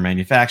all these other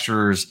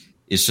manufacturers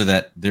is so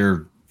that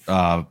their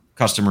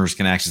customers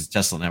can access the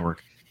Tesla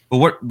network.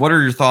 But what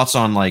are your thoughts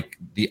on like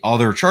the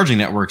other charging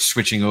networks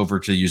switching over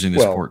to using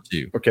this port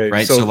too? Okay,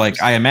 right. So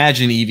like I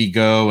imagine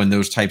EVgo and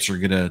those types are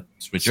going to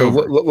switch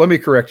over. Let me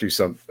correct you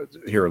some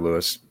here,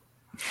 Lewis.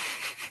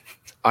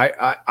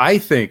 I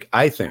think,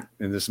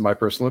 and this is my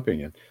personal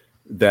opinion,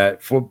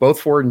 that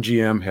both Ford and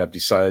GM have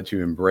decided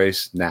to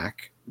embrace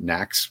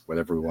NACS,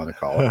 whatever we want to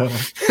call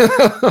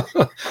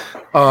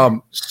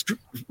it.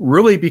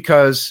 Really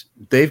because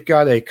they've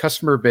got a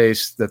customer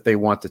base that they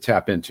want to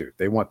tap into.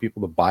 They want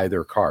people to buy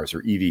their cars,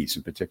 or EVs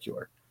in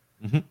particular.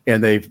 Mm-hmm.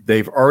 And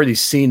they've already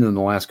seen in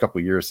the last couple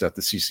of years that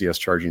the CCS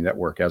charging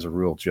network as a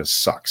rule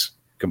just sucks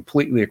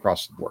completely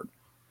across the board.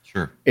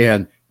 Sure.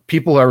 And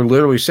people are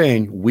literally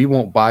saying, we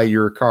won't buy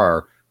your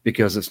car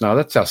because it's not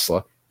a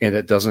Tesla and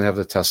it doesn't have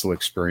the Tesla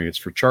experience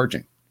for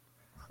charging.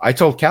 I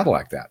told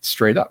Cadillac that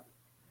straight up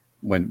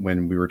when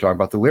we were talking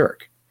about the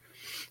Lyriq.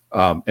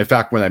 In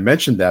fact, when I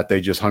mentioned that,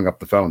 they just hung up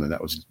the phone, and that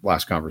was the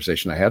last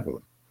conversation I had with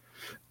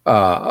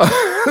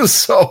them.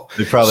 So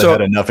they probably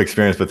had enough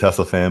experience with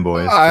Tesla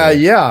fanboys.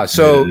 Yeah.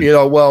 So, you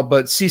know,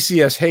 but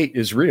CCS hate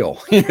is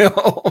real, you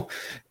know,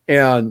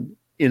 and,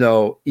 you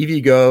know,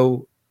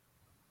 EVgo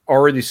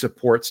already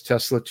supports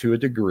Tesla to a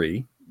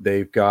degree.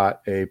 They've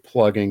got a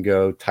plug and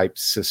go type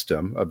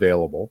system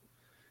available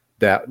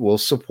that will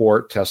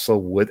support Tesla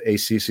with a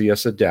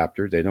CCS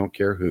adapter. They don't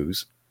care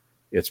whose.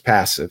 It's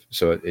passive,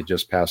 so it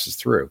just passes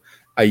through.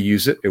 I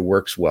use it. It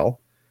works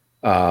well.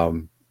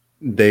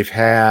 They've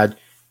had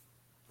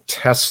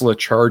Tesla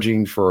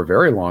charging for a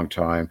very long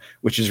time,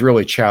 which is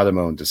really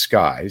CHAdeMO in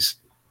disguise.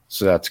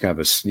 So that's kind of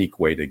a sneak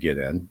way to get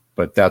in,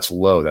 but that's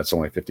low. That's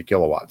only 50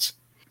 kilowatts.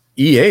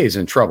 EA is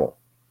in trouble.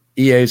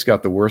 EA's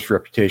got the worst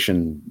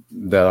reputation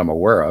that I'm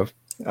aware of.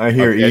 I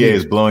hear EA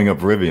is blowing up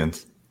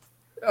Rivians.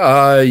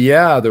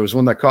 Yeah, there was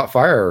one that caught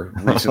fire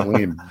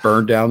recently and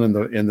burned down in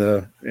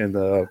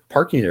the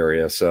parking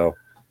area. So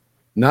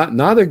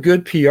not a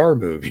good PR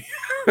movie.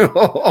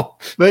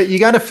 But you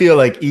got to feel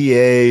like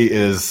EA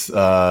is,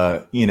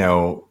 you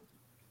know,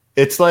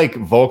 it's like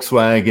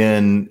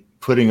Volkswagen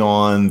putting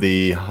on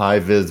the high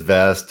vis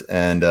vest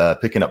and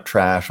picking up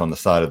trash on the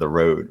side of the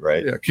road,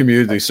 right? Yeah,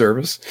 community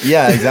service.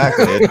 Yeah,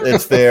 exactly.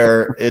 It's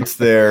their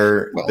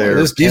Well, their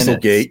it is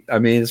Dieselgate. I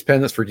mean, it's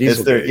penance for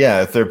Dieselgate.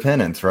 It's their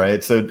penance,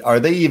 right? So are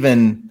they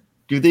even?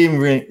 Do they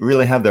even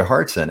really have their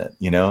hearts in it?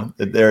 You know,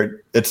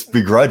 it's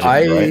begrudging.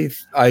 Right?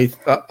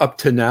 Up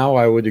to now,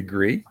 I would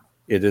agree.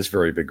 It is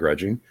very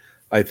begrudging.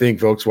 I think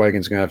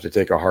Volkswagen's going to have to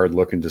take a hard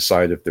look and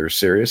decide if they're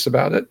serious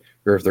about it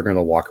or if they're going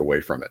to walk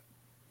away from it.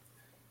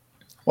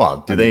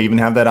 Well, do they even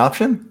have that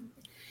option?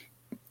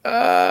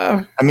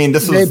 I mean,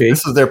 this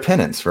is their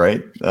penance,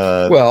 right?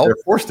 Well, they're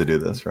forced to do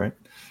this, right?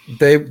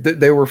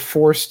 They were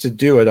forced to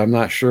do it. I'm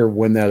not sure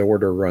when that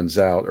order runs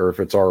out or if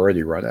it's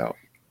already run out.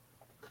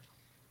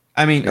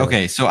 I mean,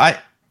 okay, so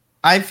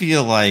I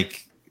feel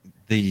like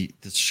the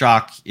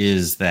shock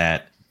is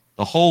that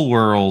the whole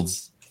world,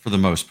 for the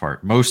most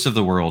part, most of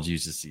the world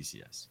uses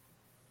CCS.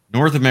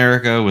 North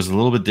America was a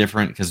little bit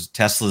different because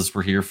Teslas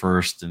were here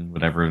first and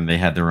whatever, and they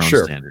had their own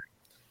standard.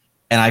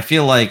 And I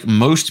feel like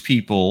most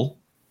people,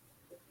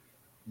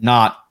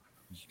 not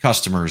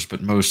customers,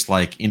 but most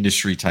like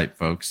industry type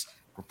folks,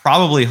 were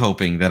probably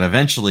hoping that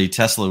eventually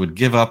Tesla would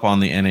give up on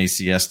the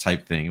NACS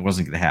type thing. It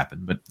wasn't going to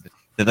happen, but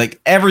that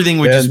like everything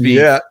would just be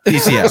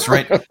CCS,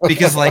 right?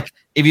 Because like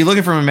if you look at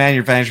it from a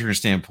manufacturer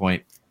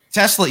standpoint,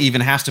 Tesla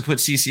even has to put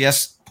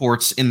CCS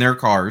ports in their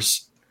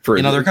cars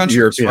in other countries,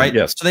 European, right?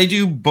 Yes. So they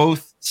do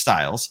both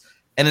styles,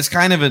 and it's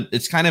kind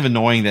of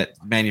annoying that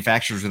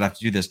manufacturers would have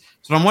to do this.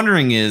 So what I'm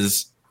wondering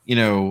is,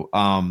 do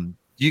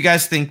you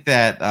guys think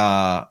that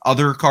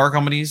other car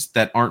companies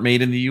that aren't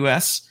made in the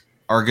U.S.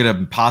 are going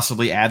to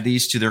possibly add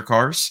these to their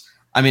cars?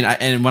 I mean,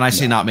 and when I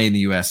say not made in the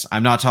U.S.,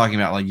 I'm not talking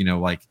about like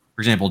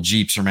for example,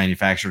 Jeeps are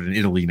manufactured in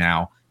Italy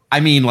now. I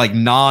mean, like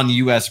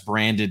non-U.S.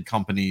 branded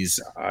companies,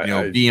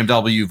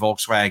 BMW,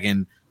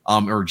 Volkswagen,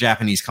 or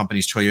Japanese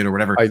companies, Toyota, or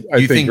whatever.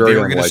 Do you think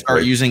they're going to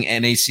start using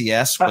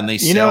NACS when they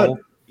sell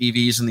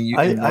EVs in the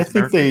U.S.? I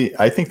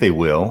think they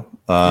will.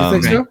 You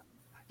think so?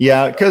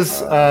 Yeah,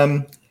 because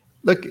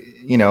look,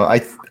 I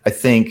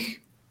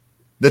think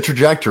the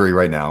trajectory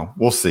right now,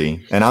 we'll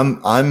see, and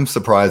I'm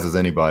surprised as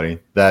anybody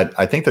that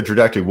I think the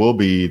trajectory will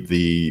be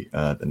the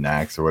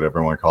NACS or whatever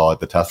you want to call it,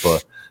 the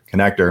Tesla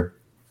connector,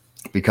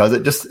 because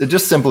it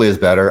just simply is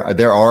better.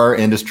 There are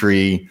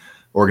industry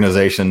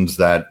organizations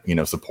that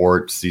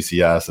support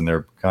CCS, and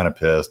they're kind of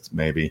pissed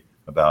maybe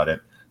about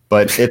it,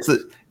 but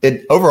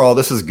overall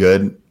this is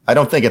good. I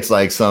don't think it's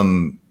like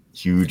some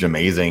huge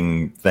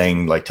amazing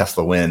thing like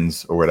Tesla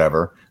wins or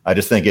whatever. I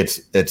just think it's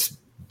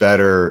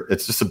better.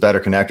 It's just a better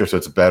connector, so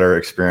it's a better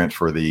experience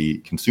for the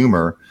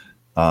consumer.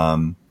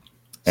 I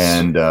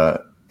think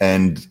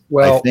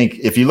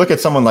if you look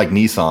at someone like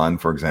Nissan,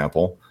 for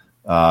example,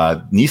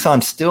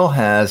 Nissan still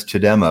has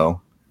CHAdeMO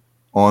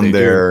on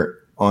their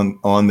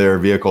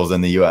vehicles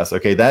in the US.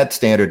 Okay, that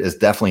standard is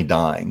definitely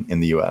dying in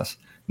the US.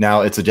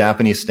 Now it's a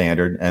Japanese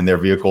standard, and their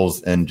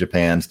vehicles in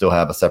Japan still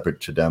have a separate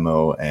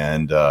CHAdeMO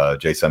and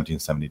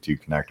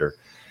J1772 connector.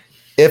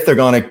 If they're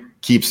going to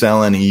keep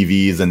selling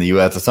EVs in the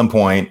US at some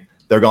point,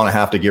 they're going to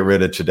have to get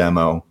rid of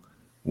CHAdeMO.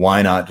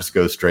 Why not just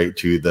go straight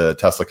to the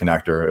Tesla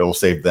connector? It will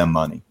save them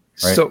money.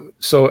 Right?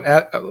 So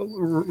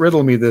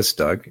riddle me this,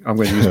 Doug. I'm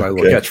going to use my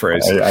little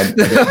catchphrase.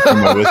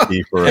 My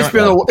whiskey for it's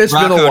been a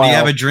while. Do you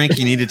have a drink?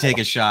 You need to take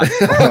a shot.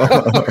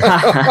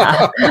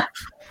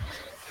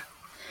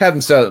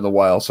 Haven't said it in a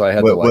while, so I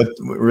had to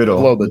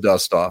blow the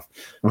dust off.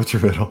 What's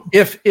your riddle?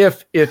 If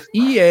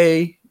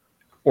EA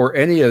or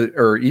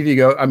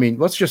EVgo, I mean,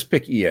 let's just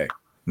pick EA.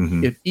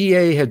 Mm-hmm. If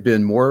EA had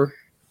been more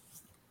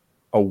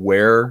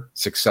aware,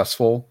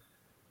 successful,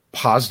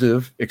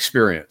 positive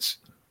experience.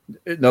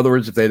 In other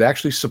words, if they'd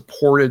actually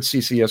supported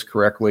CCS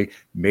correctly,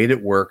 made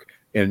it work,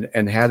 and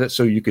had it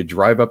so you could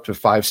drive up to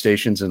 5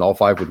 stations and all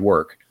 5 would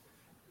work,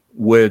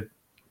 would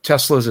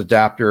Tesla's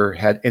adapter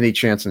had any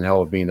chance in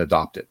hell of being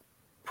adopted?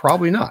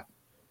 Probably not.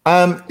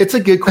 It's a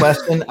good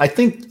question. I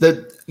think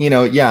that,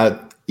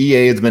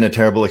 EA has been a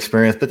terrible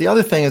experience, but the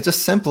other thing is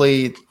just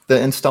simply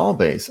the install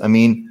base. I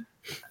mean,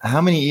 how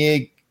many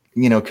EA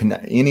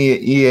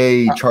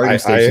charging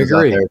stations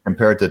out there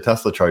compared to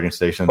Tesla charging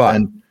stations?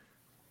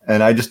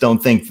 And I just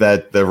don't think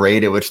that the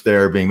rate at which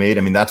they're being made,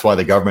 I mean, that's why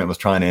the government was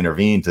trying to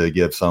intervene to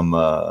give some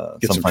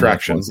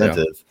financial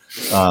incentive.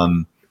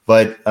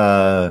 But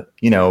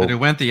it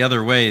went the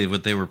other way,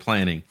 what they were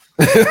planning.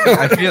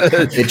 I feel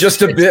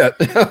just a bit.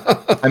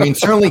 I mean,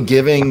 certainly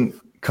giving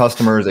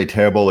customers a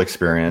terrible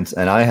experience.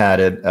 And I had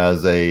it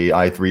as a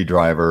i3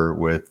 driver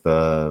with,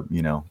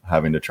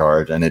 having to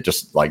charge and it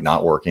just like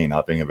not working,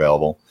 not being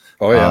available.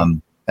 Oh yeah.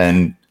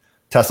 And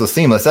Tesla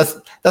Seamless.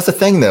 That's the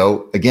thing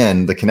though.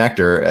 Again, the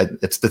connector,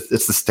 it's the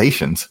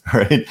stations,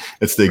 right?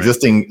 It's the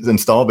existing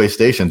install base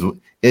stations.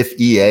 If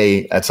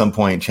EA at some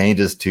point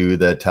changes to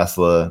the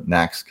Tesla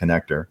NACS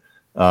connector,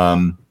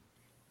 they're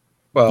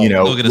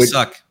going to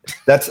suck.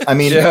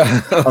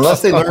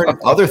 Unless they learn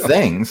other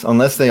things,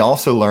 unless they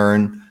also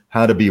learn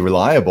how to be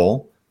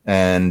reliable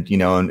and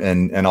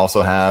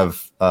also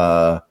have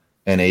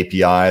an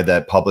API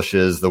that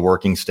publishes the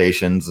working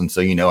stations, and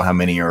so how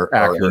many are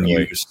in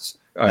use.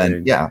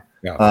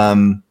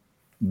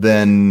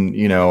 then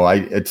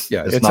it's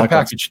a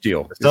package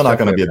deal. It's still not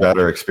going to be a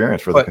better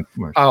experience for the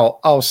consumer.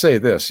 I'll say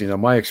this,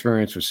 my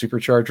experience with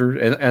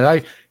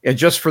Supercharger, and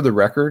just for the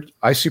record,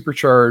 I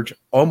supercharge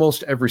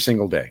almost every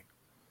single day.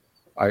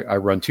 I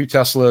run 2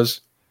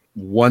 Teslas.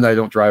 One I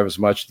don't drive as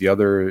much. The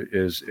other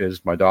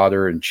is my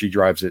daughter, and she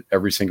drives it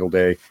every single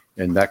day,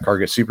 and that car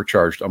gets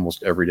supercharged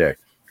almost every day.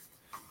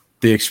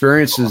 The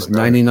experience is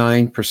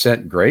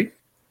 99% great,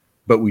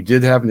 but we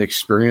did have an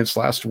experience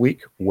last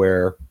week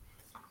where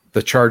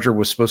the charger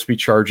was supposed to be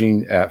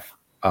charging at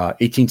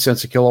 18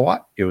 cents a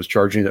kilowatt. It was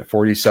charging at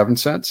 47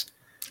 cents.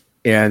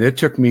 And it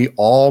took me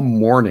all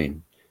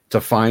morning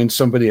to find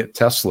somebody at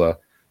Tesla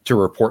to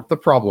report the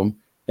problem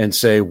and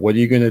say, what are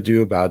you going to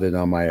do about it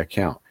on my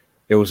account?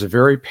 It was a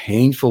very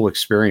painful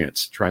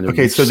experience trying to.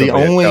 Okay, so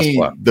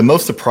the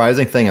most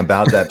surprising thing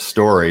about that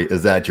story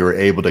is that you were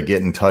able to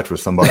get in touch with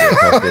somebody.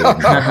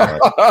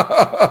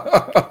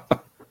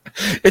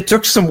 It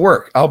took some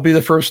work. I'll be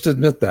the first to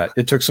admit that.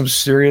 It took some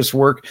serious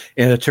work,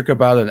 and it took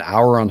about an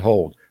hour on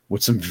hold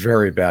with some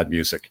very bad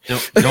music.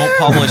 Don't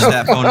publish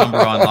that phone number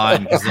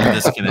online because they'll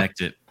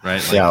disconnect it,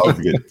 right?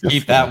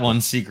 Keep that one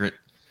secret.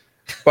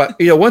 But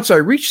once I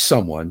reached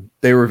someone,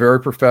 they were very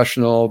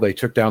professional. They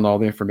took down all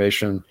the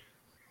information.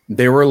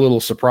 They were a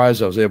little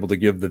surprised I was able to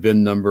give the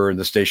VIN number and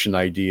the station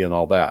ID and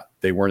all that.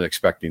 They weren't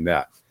expecting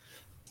that.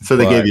 So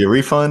they gave you a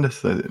refund?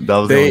 So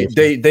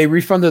they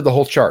refunded the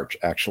whole charge,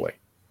 actually.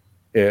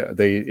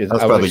 That's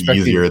probably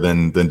easier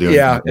than doing.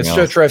 Yeah, instead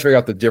of trying to figure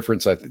out the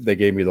difference, they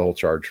gave me the whole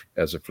charge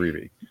as a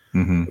freebie.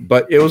 Mm-hmm.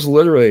 But it was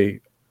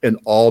literally an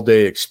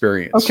all-day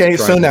experience. Okay,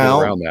 so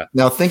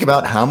now think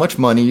about how much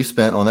money you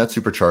spent on that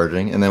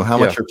supercharging, and then how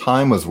much your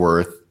time was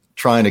worth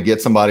trying to get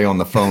somebody on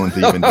the phone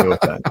to even deal with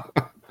that.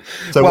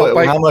 So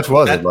how much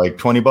was it? Like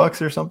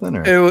 $20 or something?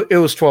 Or? It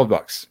was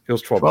 $12. It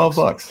was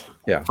 $12.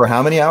 Yeah. For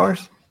how many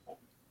hours?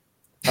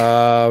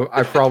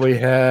 I probably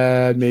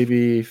had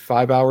maybe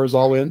 5 hours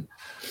all in.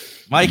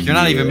 Mike, you're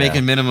not even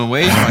making minimum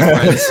wage, my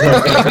friends.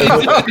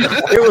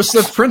 It was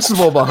the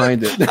principle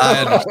behind it.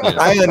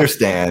 I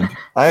understand,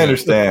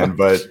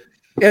 but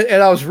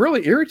and I was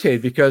really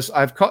irritated because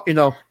I've caught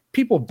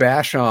people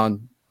bash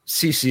on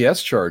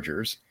CCS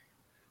chargers,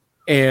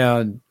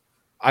 and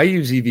I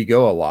use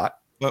EVgo a lot.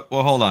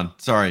 Well, hold on.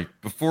 Sorry.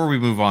 Before we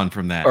move on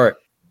from that, all right,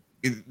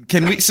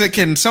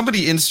 can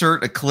somebody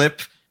insert a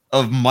clip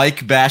of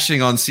Mike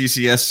bashing on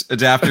CCS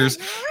adapters?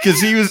 Because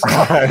he was,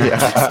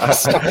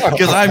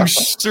 because I'm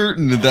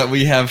certain that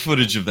we have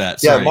footage of that.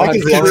 Sorry. Yeah, Mike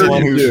is the only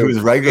one who's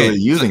regularly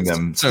using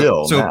them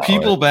still. So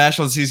people bash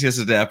on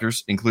CCS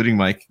adapters, including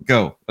Mike.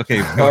 Go. Okay,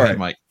 go ahead,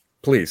 Mike.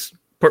 Please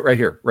put right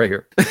here. Okay.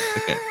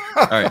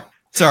 All right.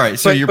 Sorry.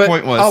 So your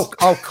point was,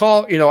 I'll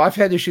call. I've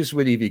had issues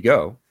with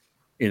EVgo.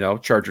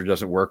 Charger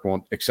doesn't work,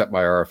 won't accept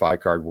my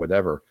RFI card,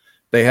 whatever.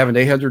 They have an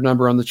 800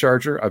 number on the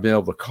charger. I've been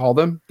able to call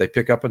them. They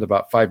pick up in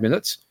about 5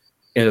 minutes,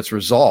 and it's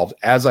resolved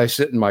as I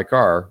sit in my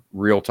car,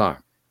 real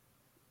time.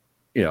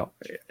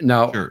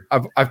 Now sure.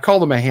 I've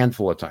called them a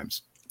handful of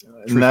times,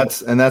 and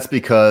that's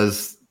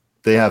because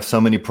they have so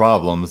many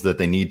problems that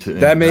they need to.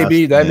 That may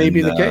be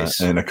the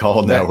case in a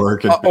call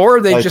network,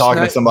 or they just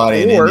talking to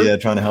somebody in India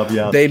trying to help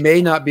you out. They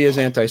may not be as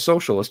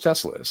antisocial as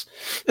Tesla is.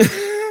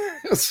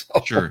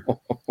 Sure.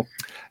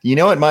 You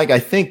know what, Mike? I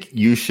think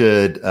you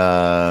should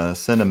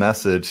send a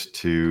message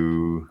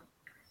to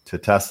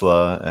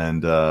Tesla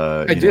and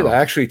I did. I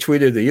actually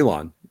tweeted to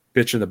Elon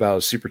bitching about a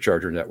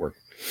supercharger network.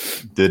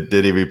 Did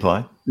he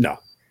reply? No.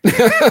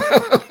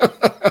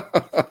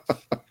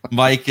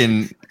 Mike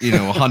and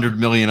 100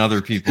 million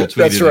other people tweeted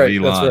That's right.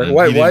 Elon. That's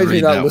right. Why is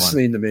he not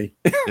listening to me?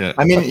 Yeah.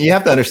 I mean, you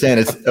have to understand.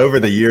 It's over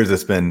the years.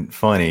 It's been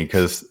funny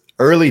because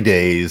early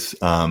days.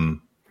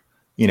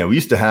 We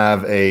used to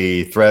have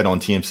a thread on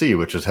TMC,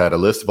 which just had a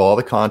list of all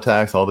the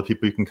contacts, all the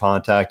people you can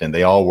contact, and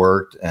they all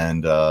worked.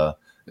 And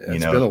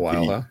it's been a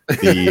while,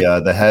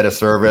 the head of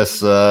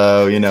service,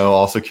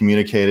 also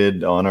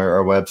communicated on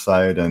our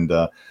website, and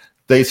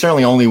they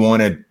certainly only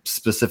wanted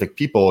specific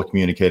people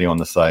communicating on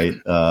the site.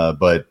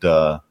 But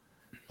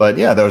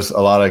yeah, there was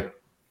a lot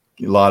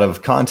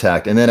of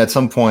contact, and then at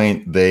some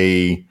point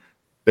they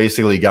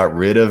basically got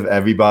rid of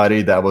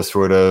everybody that was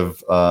sort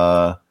of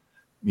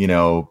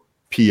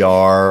PR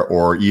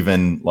or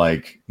even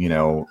like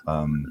if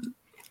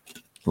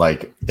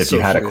you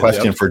had a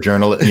question for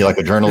journalist, like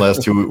a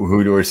journalist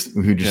who just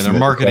their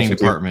marketing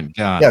department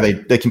got. Yeah,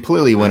 they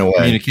completely went away.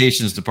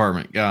 Communications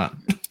department got.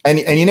 And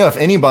if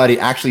anybody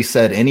actually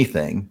said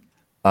anything,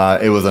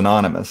 it was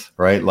anonymous,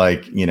 right?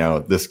 Like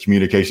this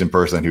communication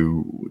person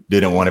who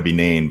didn't want to be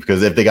named,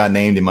 because if they got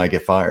named, they might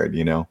get fired.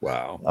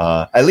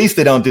 Wow. At least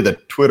they don't do the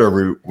Twitter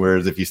route,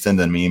 whereas if you send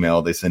them an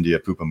email, they send you a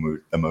poop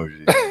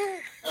emoji.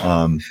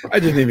 I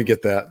didn't even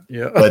get that.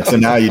 Yeah. But so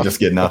now you just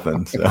get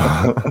nothing. So.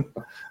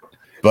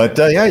 But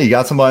you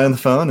got somebody on the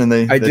phone, and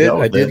I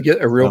did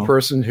get a real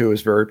person who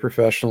was very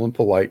professional and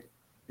polite.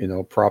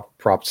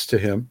 Props to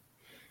him.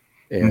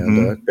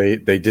 and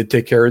they did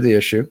take care of the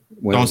issue.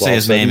 Don't say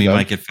his name; he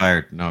might get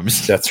fired. No, I'm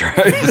just that's right.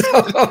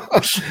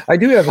 I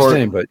do have his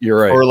name, but you're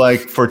right. Or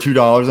like for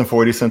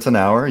 $2.40 an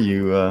hour,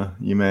 you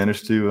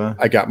managed to.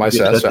 I got my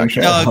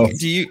satisfaction. Doug,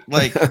 do you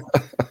like?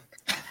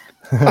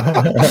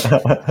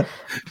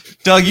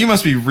 Doug, you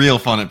must be real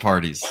fun at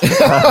parties.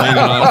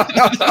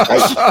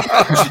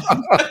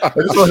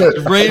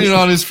 Raining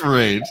on his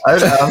parade.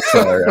 I'm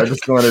sorry. I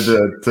just wanted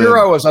to. Here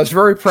I was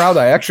very proud.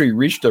 I actually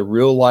reached a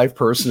real live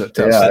person at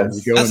Tesla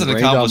to go and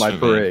rain on my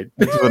parade.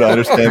 I just want to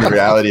understand the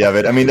reality of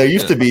it. I mean, there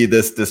used to be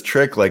this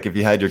trick, like if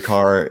you had your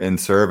car in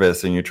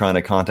service and you're trying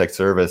to contact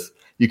service,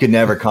 you could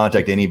never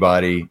contact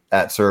anybody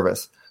at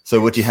service.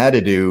 So what you had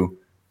to do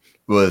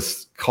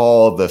was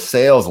call the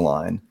sales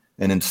line.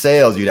 And in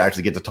sales, you'd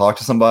actually get to talk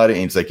to somebody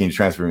and you'd say, can you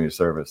transfer me to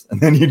service?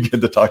 And then you'd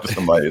get to talk to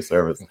somebody at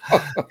service.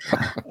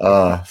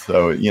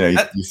 So, you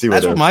see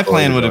that's what my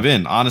plan would have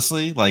been,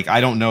 honestly. Like,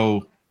 I don't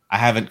know. I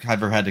haven't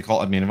ever had to call.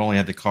 I mean, I've only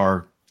had the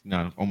car,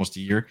 almost a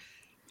year.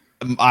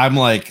 I'm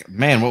like,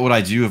 man, what would I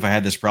do if I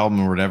had this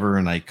problem or whatever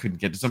and I couldn't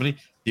get to somebody?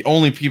 The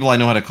only people I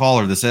know how to call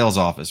are the sales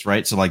office,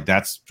 right? So, like,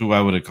 that's who I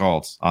would have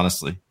called,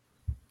 honestly.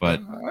 But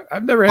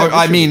I've never had.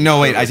 I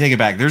take it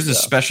back. There's a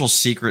special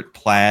secret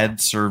plaid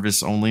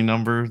service only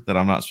number that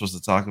I'm not supposed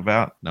to talk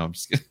about. No, I'm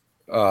just kidding.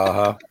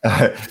 You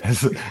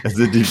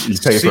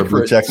pay for a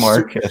blue check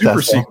mark?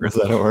 Super secret. Is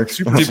that how it works?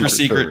 Super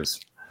secret.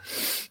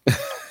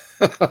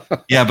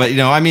 Yeah, but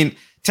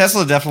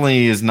Tesla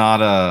definitely is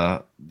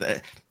not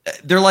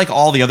they're like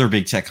all the other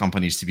big tech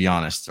companies, to be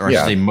honest. Or I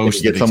should say most.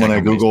 Can you get someone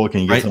at Google?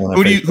 Can you get someone?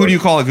 Who do you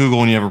call at Google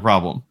when you have a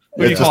problem?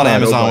 Who do you call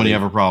Amazon when you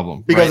have a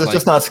problem? Because it's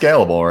just not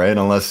scalable, right?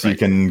 Unless you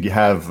can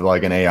have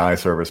like an AI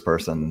service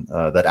person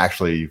that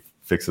actually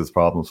fixes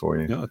problems for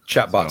you.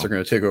 Chatbots are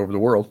going to take over the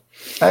world.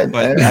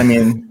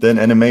 Then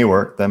it may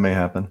work. That may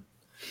happen.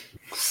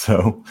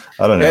 So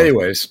I don't know.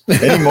 Anyways,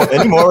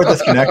 any more with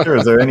this connector?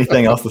 Is there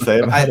anything else to say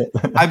about it?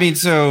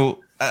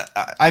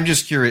 I'm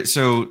just curious.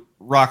 So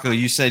Rocco,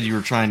 you said you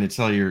were trying to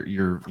tell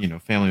your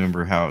family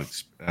member how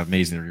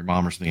amazing, or your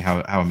mom or something,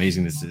 how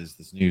amazing this is,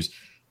 this news.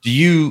 Do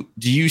you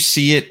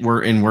see it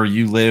where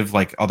you live,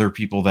 like other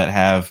people that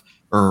have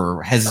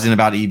or hesitant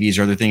about EVs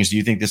or other things? Do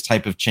you think this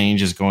type of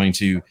change is going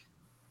to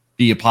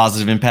be a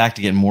positive impact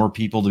to get more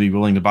people to be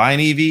willing to buy an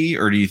EV,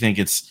 or do you think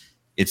it's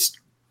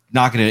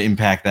not going to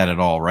impact that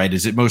at all? Right?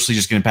 Is it mostly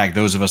just going to impact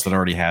those of us that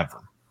already have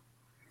them?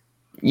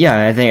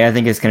 Yeah, I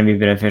think it's going to be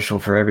beneficial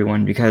for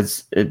everyone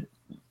because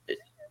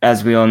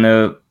as we all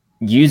know,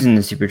 using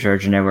the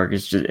supercharger network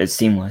it's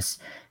seamless.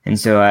 And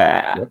so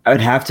I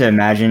would have to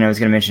imagine, I was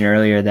going to mention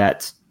earlier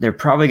that they're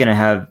probably going to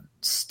have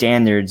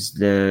standards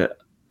the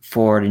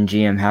Ford and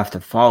GM have to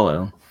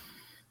follow.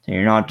 So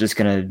you're not just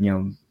going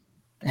to,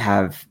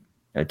 have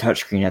a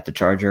touchscreen at the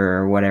charger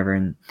or whatever.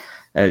 And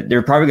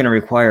they're probably going to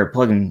require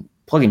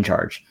plug-in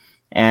charge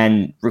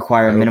and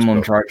require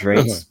minimum charge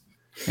rates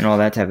and all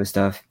that type of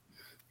stuff.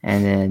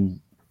 And then,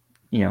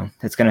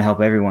 that's going to help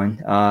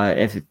everyone.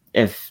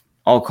 If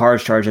all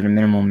cars charge at a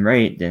minimum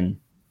rate, then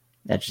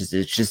it's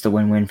just a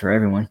win-win for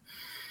everyone.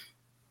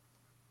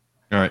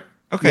 All right.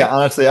 Okay. Yeah,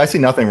 honestly, I see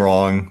nothing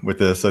wrong with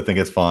this. I think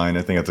it's fine.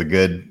 I think it's a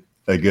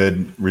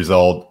good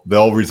result.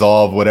 They'll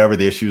resolve whatever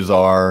the issues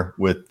are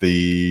with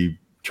the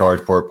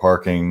charge port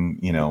parking.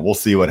 We'll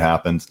see what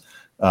happens.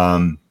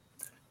 Tesla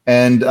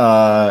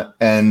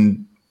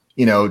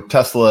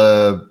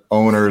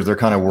owners, they're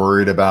kind of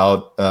worried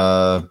about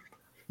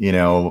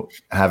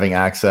having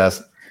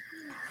access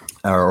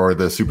or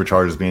the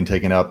superchargers being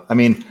taken up. I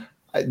mean,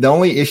 the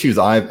only issues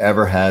I've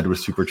ever had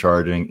with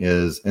supercharging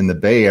is in the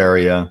Bay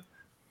Area.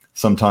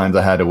 Sometimes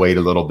I had to wait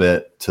a little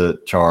bit to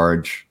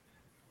charge.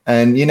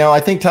 And, I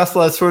think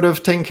Tesla is sort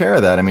of taking care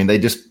of that. I mean, they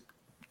just,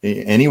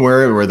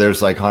 anywhere where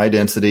there's like high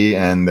density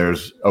and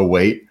there's a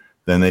wait,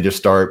 then they just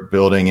start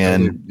building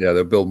in. Yeah,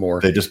 they'll build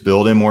more. They just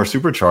build in more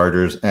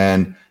superchargers.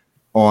 And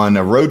on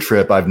a road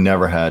trip, I've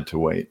never had to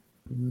wait.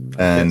 And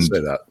can't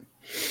say that.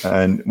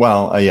 And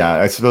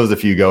I suppose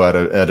if you go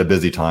at a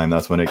busy time,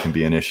 that's when it can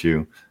be an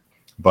issue.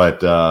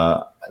 But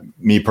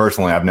me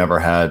personally, I've never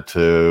had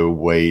to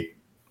wait.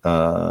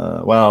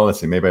 Let's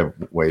see, maybe I've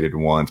waited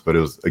once, but it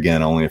was,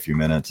 again, only a few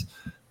minutes.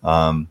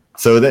 So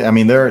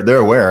they're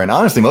aware. And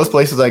honestly, most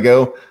places I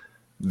go,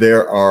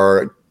 there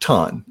are a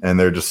ton, and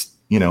they're just,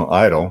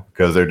 idle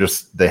because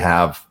they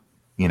have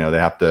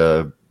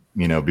to,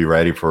 be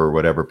ready for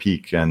whatever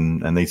peak,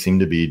 and they seem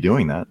to be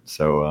doing that.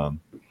 So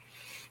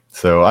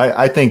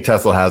I think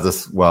Tesla has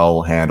this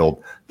well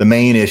handled. The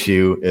main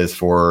issue is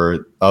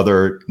for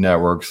other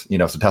networks,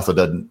 so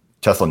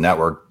Tesla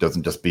network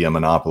doesn't just be a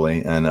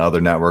monopoly, and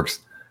other networks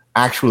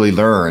actually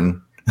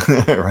learn,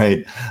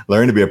 right?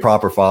 Learn to be a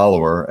proper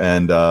follower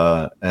and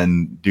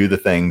do the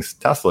things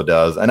Tesla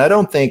does. And I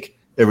don't think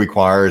it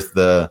requires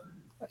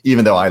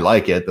even though I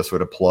like it, the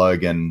sort of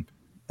plug and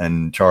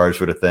charge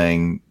sort of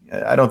thing.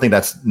 I don't think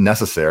that's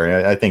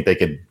necessary. I think they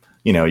could,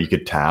 you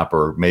could tap,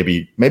 or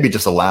maybe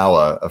just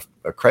allow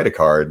a credit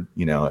card,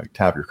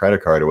 tap your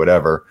credit card or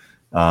whatever.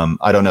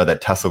 I don't know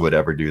that Tesla would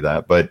ever do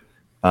that, but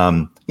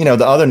the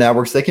other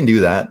networks, they can do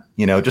that.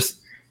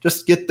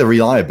 Just get the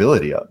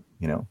reliability up.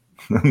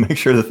 make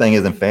sure the thing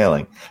isn't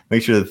failing.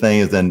 Make sure the thing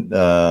isn't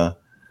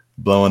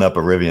blowing up a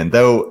Rivian.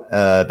 Though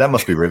that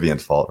must be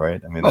Rivian's fault,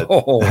 right? I mean,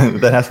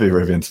 that has to be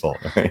Rivian's fault,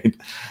 right?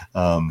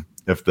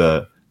 If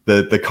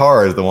the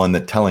car is the one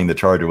that telling the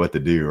Charger what to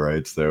do,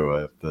 right?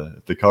 So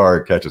if the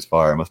car catches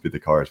fire, it must be the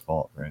car's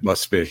fault, right?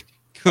 Must be.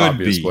 Could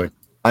obviously. be.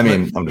 I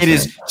mean, I'm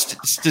just saying.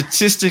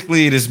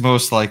 Statistically, it is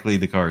most likely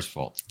the car's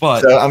fault.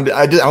 But so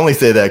I only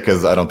say that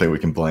because I don't think we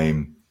can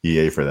blame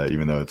EA for that,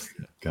 even though it's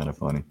kind of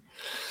funny.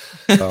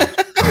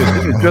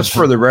 Just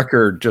for the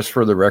record,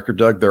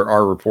 Doug, there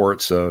are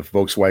reports of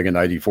Volkswagen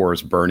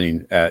ID4s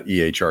burning at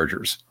EA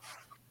Chargers.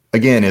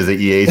 Again, is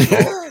it EA's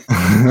fault?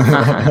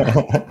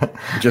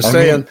 Just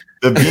saying.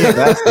 The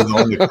BMS is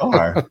on the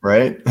car,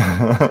 right?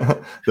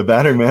 The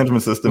battery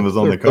management system is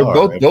on the car. They're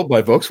both built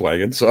by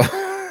Volkswagen, so.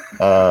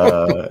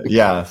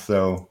 Yeah,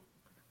 so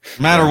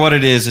no matter what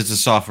it is, it's a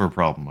software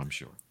problem, I'm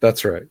sure.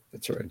 That's right.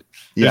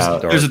 Yeah,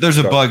 there's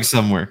a bug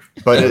somewhere.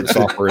 But it's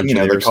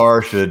the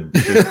car should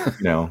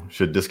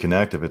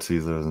disconnect if it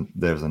sees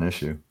there's an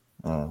issue.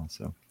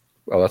 So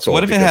well, that's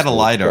what if it had a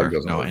LiDAR?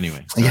 No,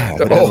 anyway. Yeah,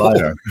 it had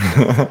LiDAR.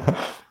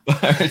 All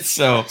right,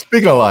 so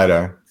speaking of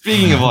LiDAR,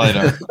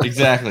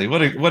 exactly.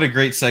 What a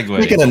great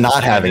segue. Speaking of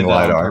not having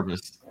LiDAR.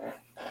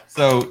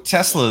 So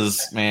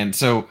Tesla's, man.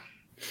 So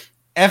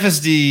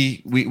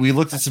FSD, we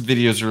looked at some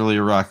videos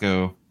earlier,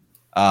 Rocco.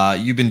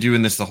 You've been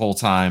doing this the whole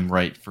time,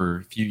 right, for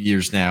a few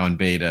years now in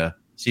beta,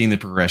 seeing the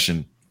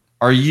progression.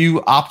 Are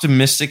you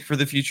optimistic for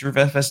the future of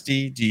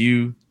FSD? Do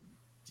you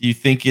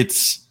think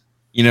it's,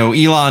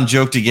 Elon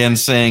joked again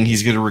saying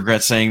he's going to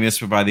regret saying this,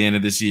 but by the end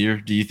of this year,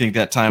 do you think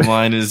that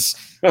timeline is,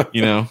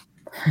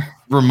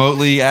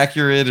 remotely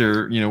accurate,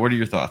 or, what are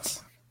your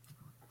thoughts?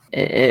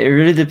 It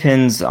really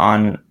depends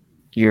on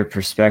your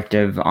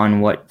perspective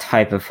on what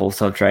type of full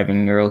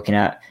self-driving you're looking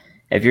at.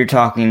 If you're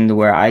talking to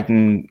where I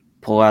can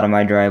pull out of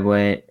my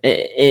driveway,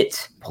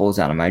 it pulls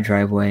out of my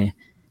driveway,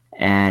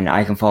 and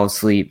I can fall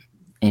asleep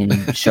and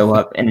show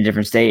up in a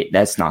different state,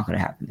 that's not going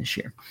to happen this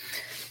year.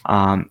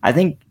 I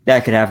think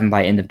that could happen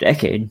by end of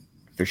decade,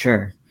 for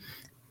sure.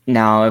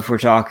 Now, if we're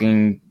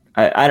talking,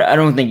 I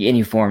don't think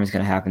any form is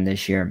going to happen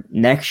this year.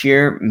 Next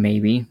year,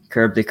 maybe,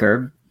 curb to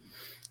curb.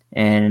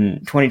 And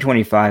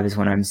 2025 is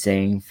when I'm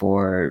saying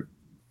for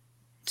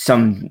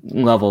some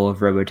level of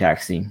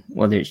robotaxi,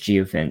 whether it's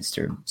geofenced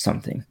or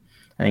something.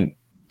 I think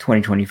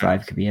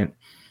 2025 could be it.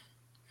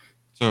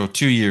 So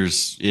 2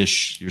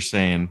 years-ish, you're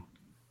saying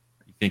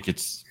you think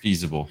it's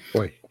feasible.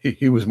 Boy,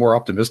 he was more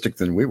optimistic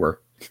than we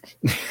were.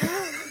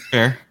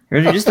 Fair.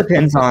 It just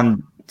depends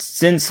on,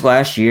 since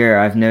last year,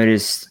 I've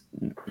noticed,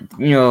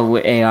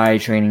 with AI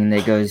training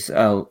that goes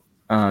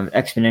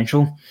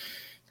exponential.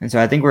 And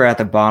so I think we're at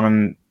the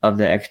bottom of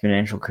the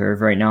exponential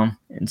curve right now.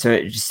 And so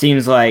it just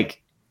seems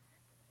like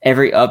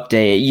every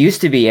update, it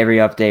used to be every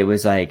update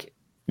was like,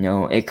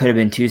 it could have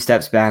been 2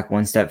 steps back,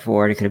 1 step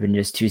forward. It could have been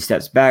just 2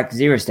 steps back,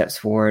 0 steps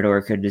forward, or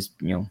it could just,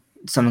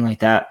 something like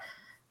that.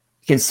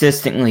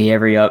 Consistently,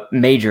 every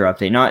major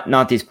update,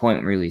 not these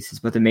point releases,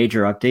 but the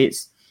major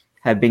updates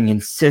have been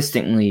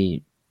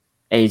consistently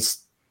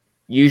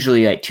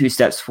usually like 2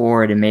 steps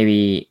forward and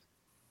maybe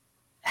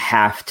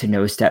half to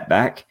no step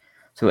back.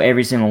 So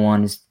every single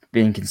one has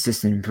been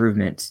consistent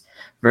improvements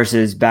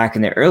versus back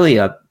in the early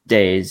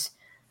days,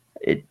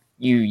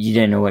 you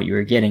didn't know what you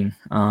were getting.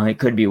 It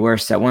could be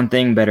worse at one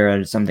thing, better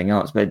at something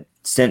else. But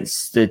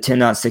since the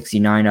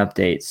 10.69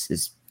 updates,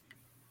 it's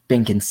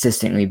been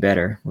consistently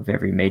better with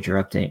every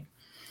major update.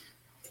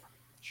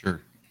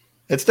 Sure.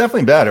 It's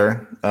definitely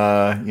better.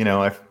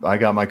 I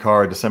got my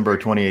car December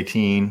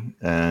 2018,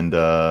 and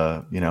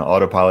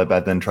autopilot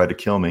back then tried to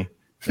kill me.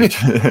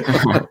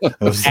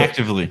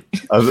 Actively.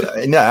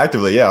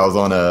 Actively. Yeah, I was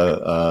on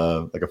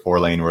a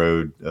 4-lane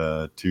road,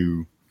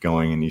 2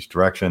 going in each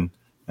direction,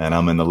 and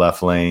I'm in the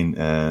left lane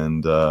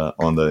and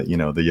on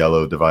the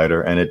yellow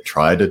divider, and it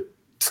tried to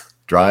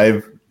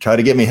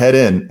get me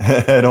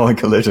head on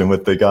collision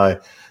with the guy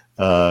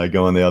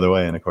going the other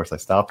way, and of course I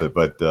stopped it.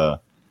 But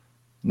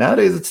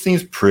nowadays it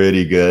seems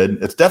pretty good.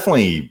 It's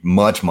definitely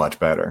much, much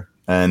better,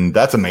 and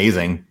that's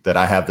amazing that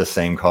I have the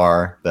same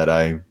car that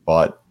I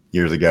bought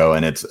years ago,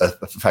 and it's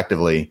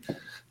effectively,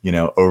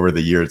 over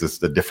the years,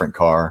 it's a different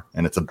car,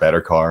 and it's a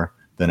better car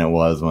than it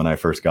was when I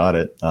first got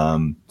it.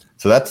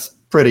 So that's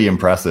pretty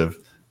impressive.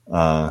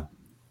 I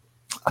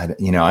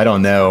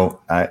don't know.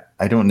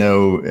 I don't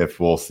know if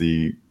we'll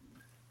see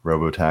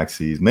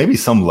robotaxis, maybe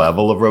some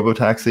level of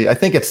robotaxi. I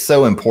think it's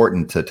so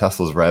important to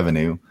Tesla's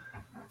revenue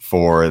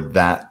for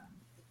that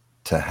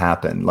to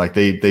happen. Like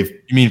they've.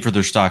 You mean for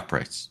their stock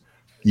price?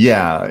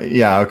 Yeah.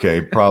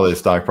 Okay. Probably the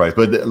stock price,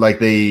 but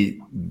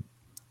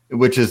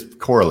which is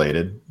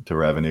correlated to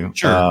revenue.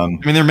 Sure.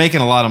 They're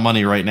making a lot of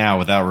money right now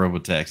without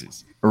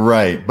robotaxis.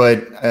 Right.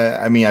 But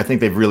I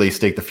think they've really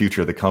staked the future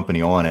of the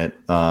company on it.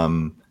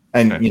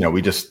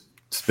 We just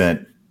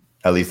spent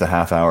at least a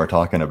half hour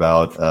talking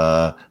about,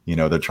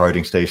 the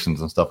charging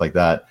stations and stuff like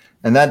that.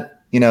 And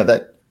that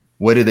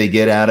what do they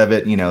get out of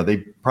it? They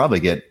probably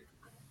get,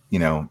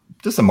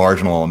 just a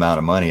marginal amount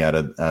of money out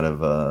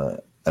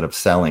of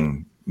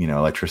selling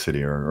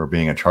electricity or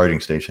being a charging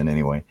station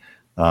anyway.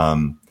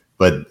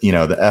 But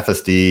the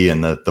FSD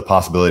and the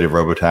possibility of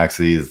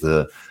robotaxis,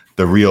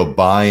 the real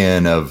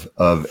buy-in of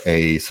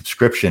a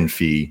subscription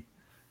fee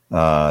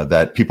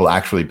that people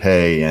actually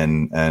pay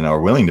and are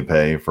willing to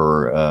pay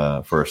for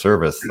a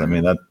service. I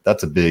mean,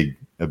 that's a big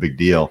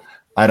deal.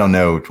 I don't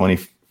know,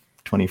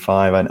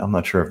 2025. I'm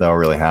not sure if that will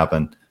really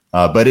happen,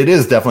 but it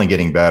is definitely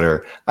getting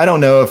better. I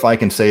don't know if I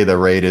can say the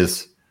rate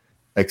is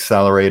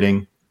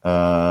accelerating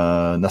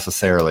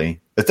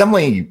necessarily. It's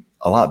definitely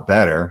a lot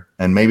better,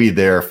 and maybe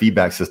their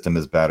feedback system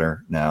is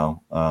better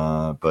now.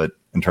 But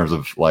in terms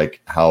of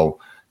like how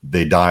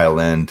they dial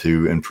in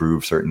to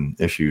improve certain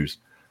issues.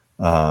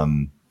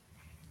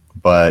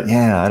 But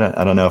yeah,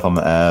 I don't know if I'm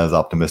as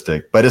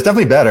optimistic, but it's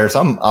definitely better. So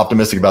I'm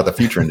optimistic about the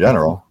future in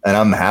general, and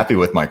I'm happy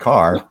with my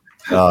car.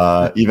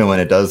 Even when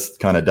it does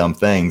kind of dumb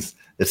things,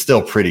 it's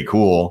still pretty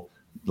cool.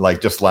 Like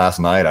just last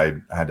night, I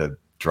had to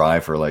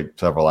drive for like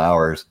several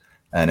hours,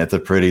 and it's a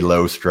pretty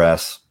low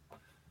stress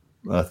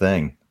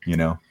thing,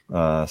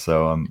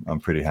 so I'm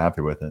pretty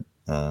happy with it.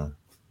 So.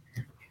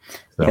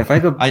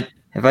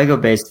 If I go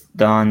based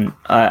on,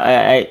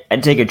 I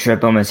take a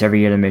trip almost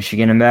every year to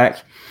Michigan and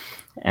back,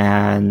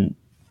 and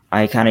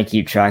I kind of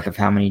keep track of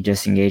how many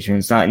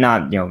disengagements,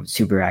 not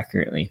super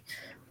accurately,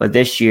 but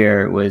this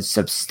year was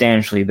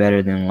substantially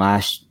better than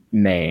last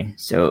May.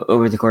 So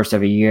over the course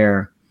of a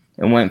year,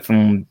 it went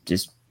from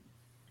just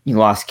you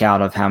lost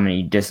count of how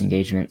many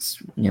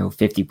disengagements,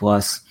 50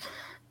 plus,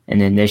 and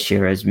then this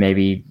year is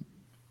maybe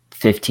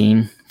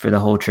 15 for the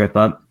whole trip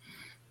up,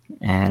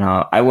 and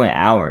I went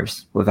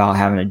hours without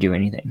having to do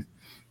anything.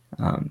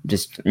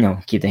 Just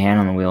keep the hand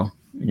on the wheel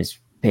and just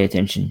pay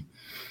attention.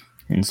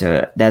 And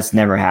so that's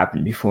never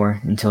happened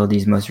before until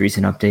these most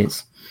recent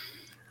updates.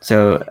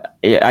 So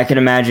I could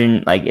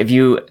imagine, like, if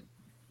you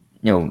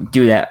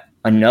do that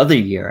another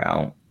year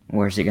out,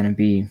 where's it going to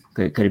be?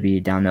 Could it be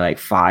down to like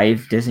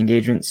 5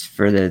 disengagements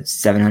for the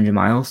 700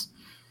 miles?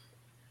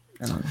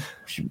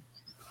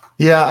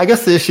 Yeah, I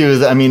guess the issue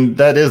is, I mean,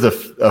 that is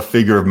a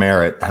figure of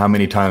merit. How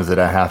many times did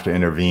I have to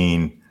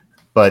intervene?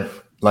 But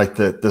like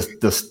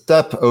the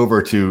step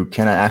over to,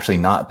 can I actually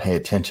not pay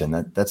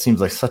attention? That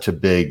seems like such a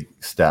big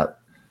step,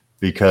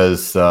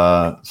 because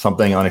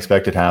something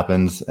unexpected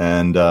happens,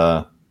 and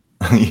and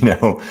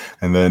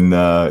then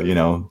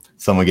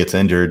someone gets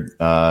injured.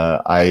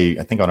 I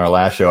think on our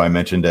last show I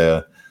mentioned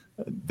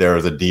there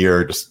was a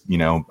deer just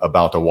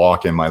about to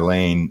walk in my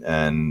lane,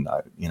 and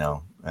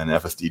and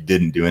FSD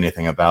didn't do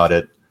anything about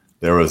it.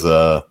 There was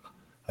I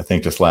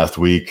think just last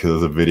week there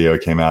was a video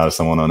came out of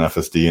someone on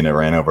FSD and it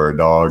ran over a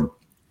dog,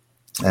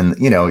 and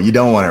you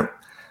don't want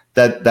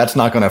to. That's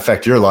not going to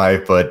affect your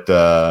life, but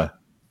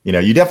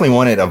you definitely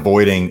want it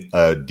avoiding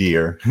a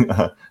deer.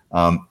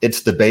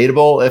 It's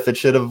debatable if it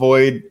should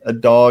avoid a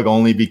dog,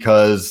 only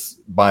because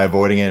by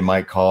avoiding it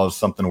might cause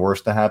something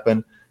worse to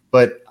happen.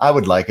 But I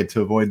would like it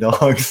to avoid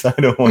dogs. I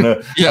don't want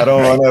to. I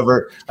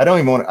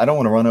don't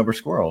want to run over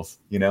squirrels.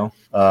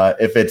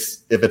 If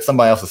it's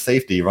somebody else's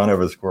safety, run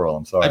over the squirrel.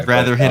 I'm sorry. I'd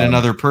rather hit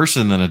another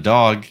person than a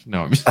dog.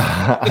 No, I'm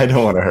I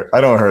don't want to hurt.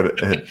 I don't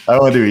hurt it. I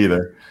don't want to do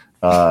either.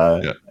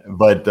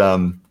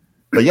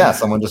 But yeah,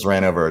 someone just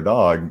ran over a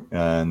dog,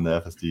 and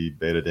the FSD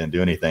beta didn't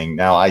do anything.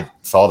 Now I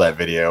saw that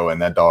video, and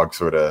that dog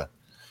sort of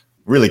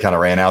really kind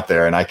of ran out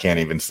there, and I can't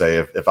even say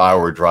if I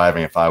were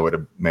driving, if I would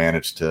have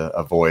managed to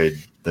avoid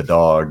the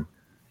dog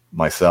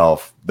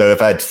myself. Though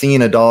if I'd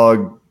seen a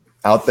dog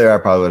out there, I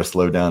probably would have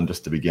slowed down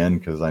just to begin,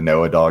 because I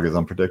know a dog is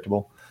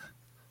unpredictable.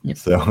 Yep.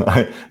 So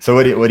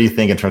what do you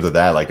think in terms of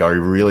that? Like, are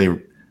you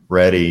really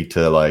ready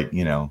to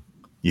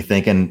you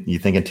think in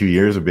 2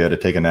 years we'll be able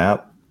to take a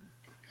nap?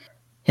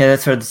 Yeah,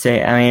 that's hard to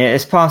say. I mean,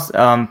 it's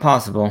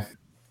possible.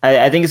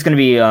 I think it's going to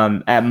be,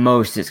 at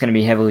most, it's going to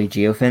be heavily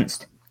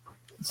geofenced.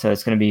 So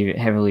it's going to be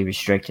heavily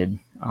restricted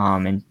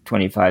in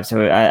 25.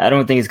 So I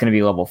don't think it's going to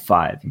be level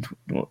 5 in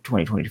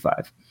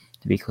 2025,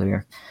 to be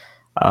clear.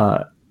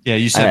 Yeah,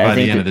 you said by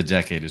the end of the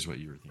decade is what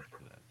you were thinking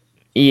for that.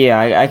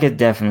 Yeah, I could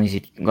definitely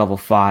see level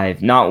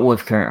 5, not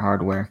with current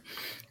hardware.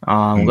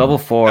 Level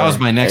 4. That was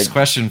my next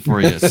question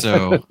for you.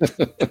 So,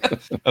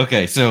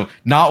 okay, so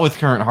not with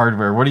current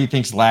hardware. What do you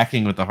think's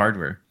lacking with the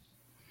hardware?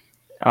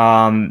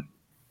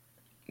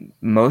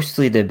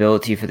 Mostly the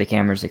ability for the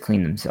cameras to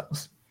clean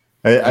themselves.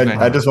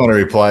 I just want to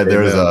reply.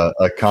 There's a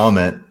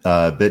comment.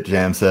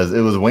 BitJam says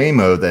it was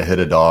Waymo that hit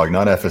a dog,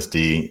 not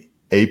FSD.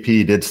 AP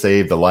did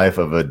save the life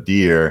of a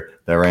deer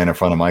that ran in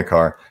front of my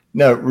car.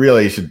 No,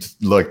 really, you should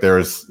look.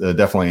 There's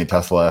definitely a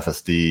Tesla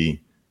FSD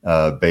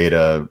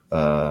beta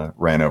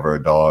ran over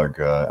a dog.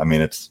 I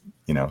mean, it's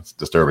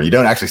disturbing. You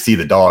don't actually see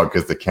the dog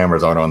because the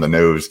cameras aren't on the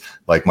nose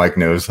like Mike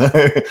knows.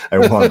 I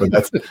want,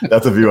 but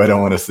that's a view I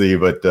don't want to see.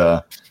 But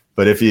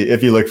if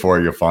you look for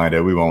it, you'll find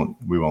it. We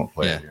won't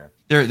play it here.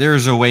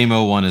 There's a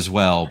Waymo one as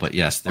well, but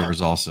yes, there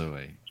was also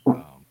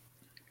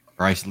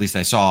or at least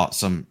I saw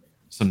some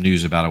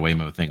news about a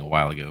Waymo thing a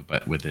while ago,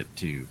 but with it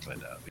too. But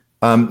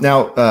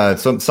now,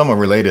 somewhat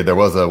related, there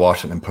was a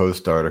Washington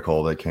Post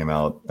article that came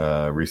out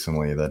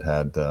recently that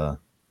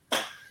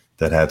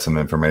had some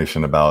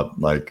information about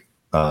like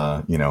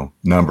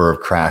number of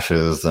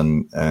crashes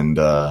and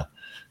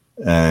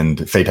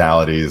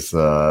fatalities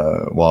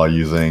while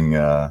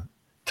using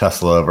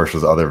Tesla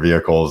versus other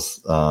vehicles.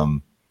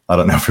 I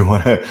don't know if we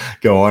want to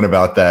go on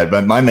about that,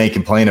 but my main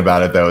complaint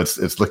about it, though,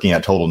 it's looking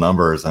at total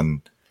numbers,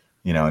 and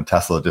and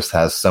Tesla just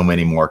has so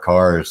many more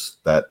cars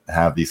that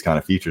have these kind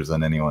of features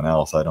than anyone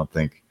else. I don't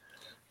think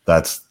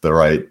that's the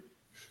right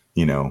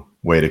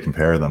way to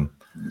compare them.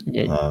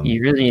 Yeah,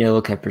 you really need to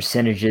look at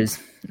percentages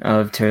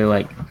of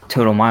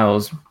total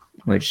miles,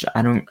 which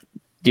I don't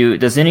do.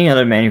 Does any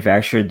other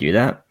manufacturer do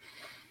that?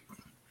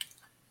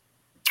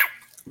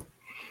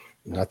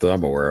 Not that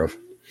I'm aware of.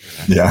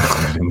 Yeah.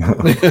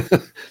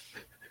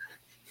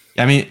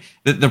 I mean,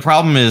 the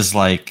problem is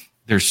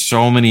there's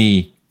so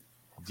many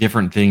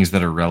different things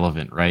that are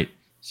relevant, right?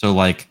 So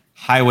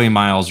highway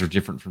miles are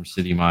different from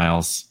city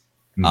miles.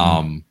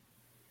 Mm-hmm.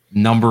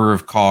 Number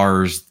of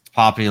cars,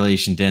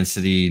 population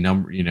density,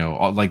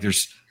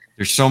 there's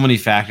so many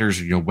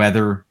factors.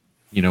 Weather,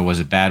 was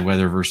it bad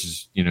weather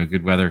versus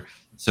good weather?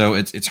 So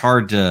it's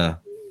hard to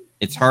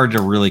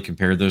really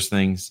compare those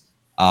things.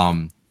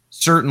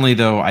 Certainly,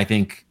 though, I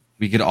think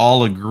we could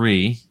all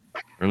agree,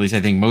 or at least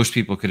I think most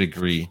people could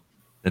agree,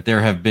 that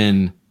there have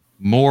been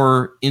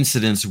more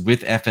incidents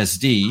with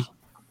FSD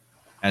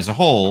as a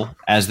whole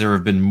as there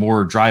have been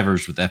more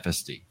drivers with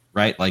FSD,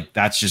 right?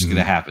 That's just going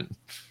to happen.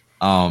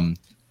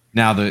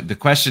 Now, the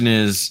question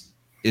is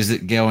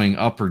it going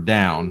up or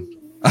down,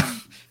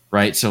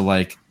 right? So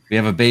we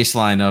have a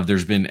baseline of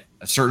there's been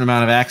a certain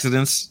amount of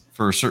accidents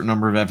for a certain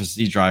number of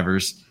FSD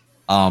drivers.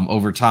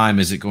 Over time,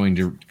 is it going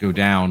to go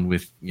down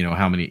with,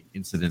 how many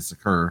incidents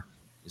occur?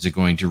 Is it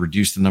going to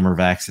reduce the number of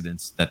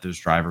accidents that those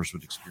drivers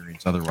would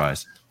experience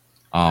otherwise?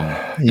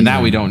 And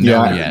that we don't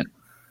know yet.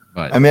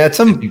 But I mean, at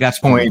some that's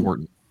point,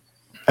 important.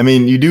 I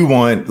mean, you do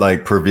want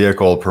per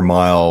vehicle per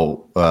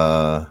mile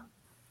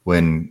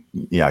when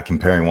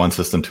comparing one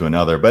system to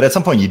another. But at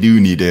some point, you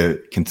do need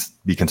to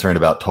be concerned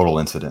about total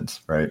incidents,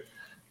 right?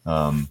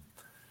 Right,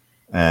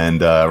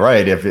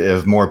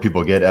 if more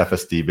people get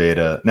FSD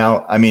beta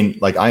now, I mean,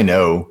 I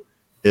know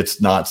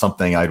it's not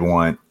something I'd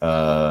want.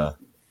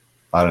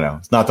 I don't know.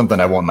 It's not something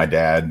I want my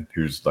dad,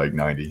 who's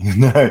 90.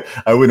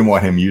 I wouldn't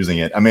want him using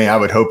it. I mean, I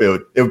would hope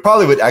it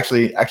probably would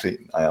actually.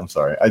 I'm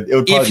sorry. It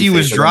would if he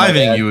was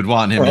driving, you would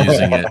want him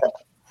using it,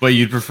 but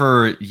you'd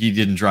prefer he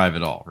didn't drive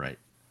at all, right?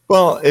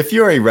 Well, if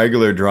you're a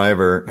regular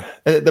driver,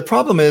 the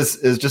problem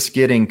is just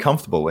getting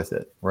comfortable with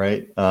it,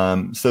 right?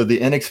 So the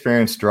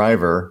inexperienced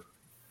driver,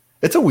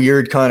 it's a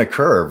weird kind of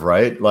curve,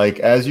 right?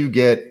 As you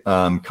get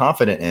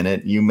confident in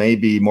it, you may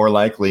be more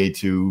likely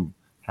to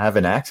have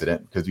an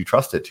accident because you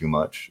trust it too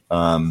much.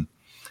 At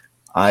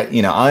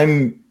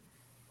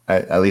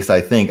least I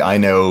think I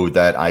know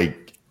that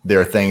there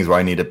are things where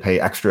I need to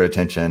pay extra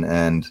attention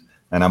and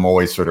I'm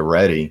always sort of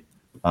ready.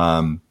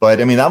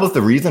 But I mean, that was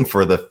the reason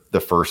for the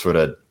first sort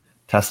of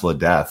Tesla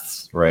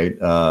deaths, right?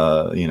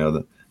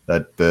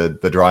 That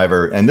the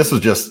driver, and this was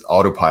just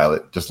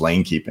autopilot, just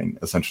lane keeping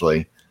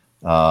essentially.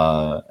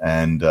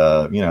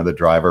 The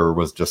driver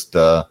was just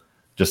a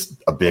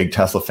big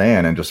Tesla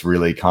fan and just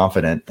really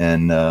confident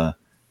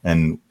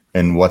in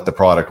what the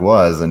product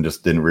was, and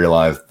just didn't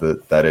realize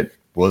that it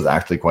was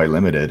actually quite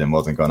limited and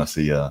wasn't going to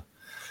see a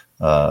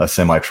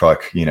semi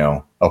truck,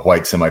 a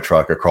white semi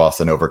truck across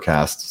an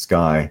overcast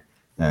sky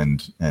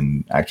and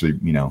actually,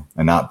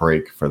 and not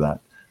brake for that.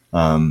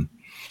 I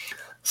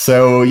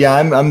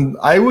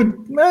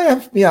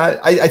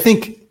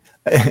think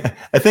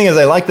as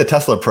I like the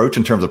Tesla approach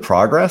in terms of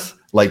progress,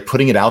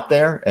 putting it out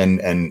there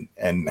and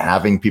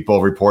having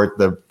people report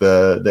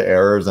the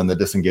errors and the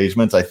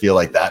disengagements. I feel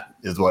like that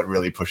is what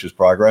really pushes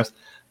progress.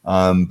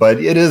 But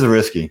it is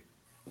risky.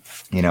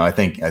 I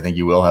think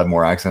you will have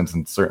more accidents,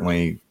 and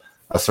certainly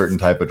a certain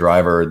type of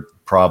driver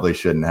probably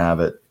shouldn't have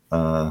it.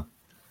 And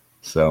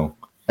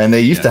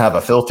they used to have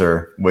a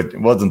filter, which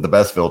wasn't the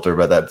best filter,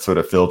 but that sort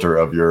of filter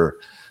of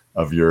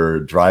your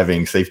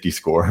driving safety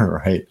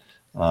score, right?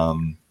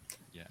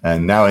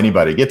 And now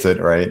anybody gets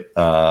it, right?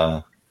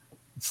 I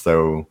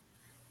don't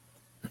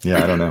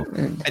know.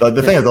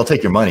 The thing is, they'll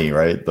take your money,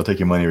 right? They'll take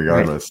your money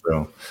regardless.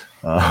 Right.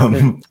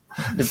 So,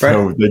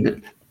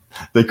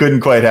 they couldn't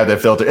quite have that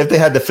filter. If they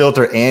had the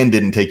filter and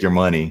didn't take your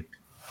money,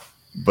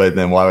 but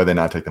then why would they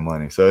not take the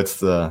money? So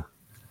it's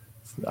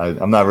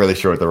I'm not really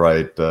sure what the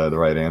right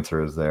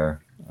answer is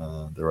there,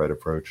 the right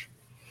approach.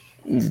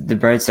 The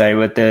bright side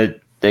with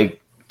the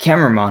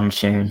camera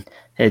monitoring,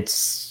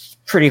 it's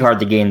pretty hard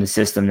to game the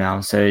system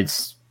now. So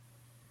it's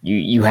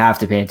you have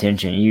to pay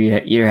attention. You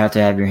have to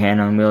have your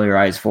hand on the wheel, your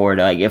eyes forward.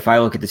 If I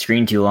look at the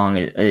screen too long,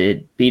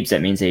 it beeps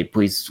at me and say,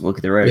 "Please look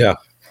at the road." Yeah.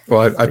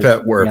 Well, I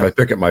bet if I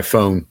pick up my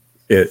phone,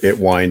 it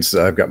whines.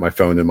 I've got my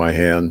phone in my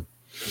hand.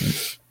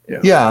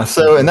 Yeah.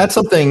 So, and that's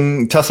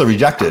something Tesla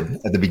rejected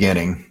at the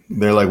beginning.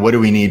 They're like, what do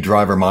we need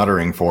driver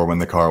monitoring for when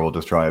the car will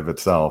just drive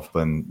itself?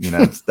 And,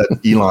 that's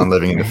Elon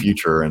living in the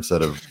future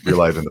instead of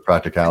realizing the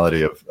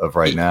practicality of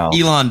right now.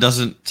 Elon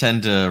doesn't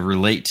tend to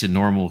relate to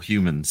normal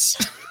humans.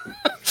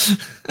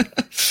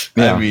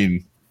 Yeah. I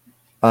mean,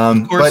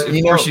 of course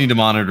you need to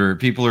monitor.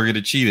 People are going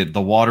to cheat it.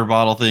 The water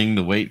bottle thing,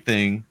 the weight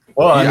thing.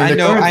 Well, I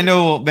mean, I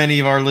know many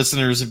of our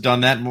listeners have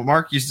done that.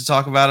 Mark used to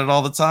talk about it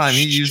all the time.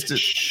 He used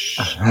it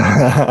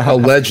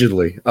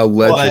Allegedly.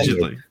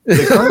 The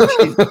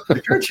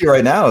current key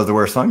right now is to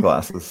wear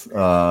sunglasses.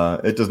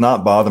 It does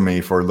not bother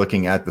me for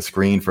looking at the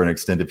screen for an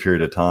extended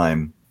period of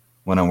time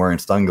when I'm wearing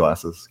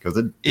sunglasses because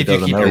it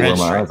doesn't know where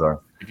my eyes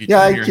are.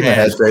 Yeah, I keep my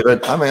head straight,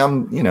 but I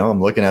mean,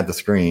 I'm looking at the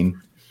screen,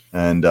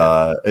 and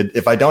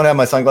if I don't have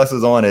my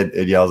sunglasses on,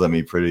 it yells at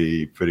me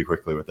pretty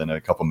quickly within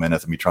a couple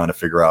minutes of me trying to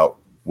figure out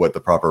what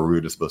the proper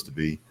route is supposed to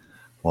be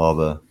while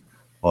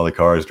the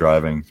car is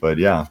driving. But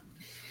yeah,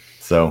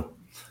 so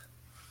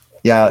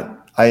yeah,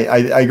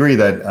 I agree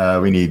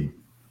that we need,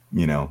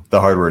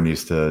 the hardware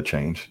needs to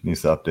change,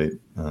 needs to update,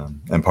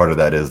 and part of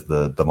that is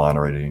the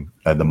monitoring,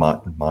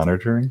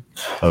 monitoring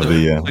of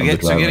the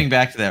so getting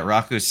back to that,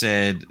 Rocco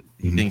said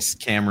he thinks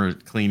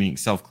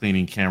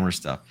self-cleaning camera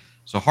stuff.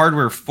 So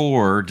hardware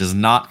 4 does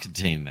not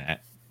contain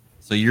that.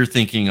 So you're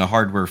thinking a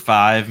hardware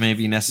 5 may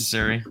be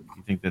necessary?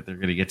 You think that they're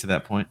going to get to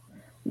that point?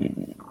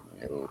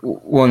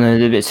 Well,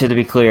 no. So to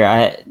be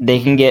clear,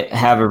 they can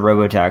have a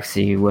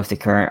robotaxi with the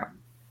current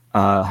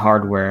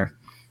hardware.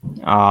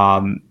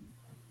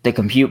 The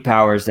compute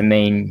power is the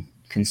main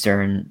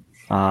concern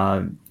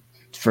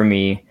for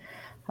me,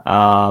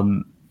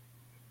 and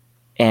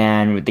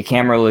with the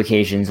camera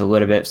locations, a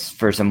little bit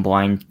for some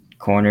blind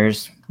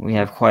corners. We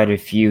have quite a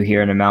few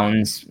here in the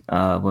mountains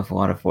with a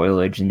lot of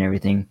foliage and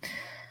everything,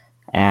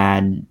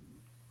 and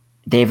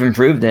they've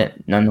improved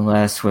it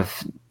nonetheless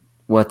with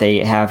what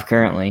they have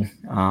currently.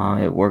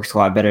 It works a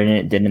lot better than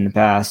it did in the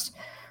past,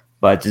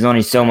 but there's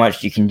only so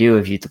much you can do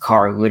if the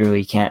car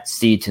literally can't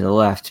see to the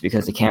left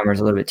because the camera is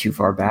a little bit too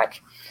far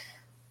back,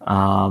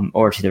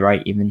 or to the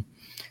right even.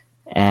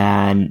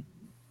 And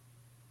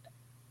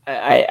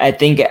I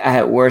think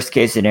at worst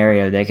case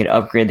scenario, they could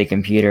upgrade the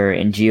computer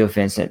and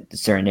geofence at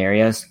certain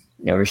areas,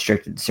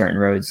 restricted to certain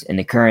roads, and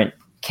the current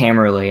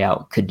camera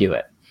layout could do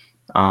it.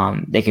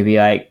 They could be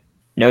like,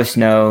 no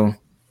snow,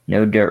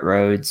 no dirt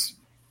roads,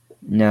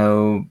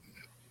 no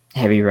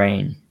heavy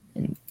rain,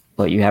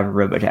 but you have a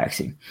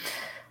robotaxi.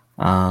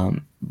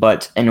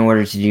 But in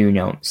order to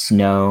do,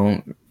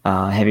 snow,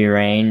 heavy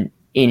rain,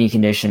 any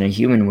condition a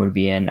human would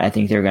be in, I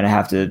think they're going to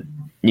have to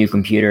new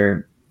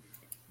computer,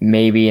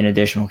 maybe an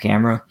additional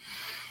camera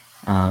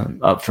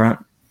up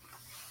front.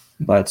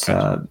 But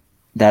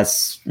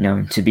that's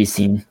to be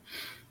seen.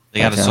 They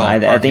got to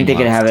solve. I think they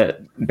could have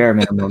it bare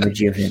minimum with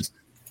geofence.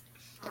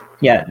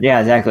 Yeah,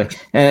 exactly.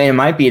 And it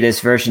might be this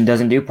version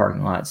doesn't do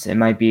parking lots. It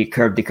might be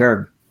curb to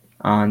curb.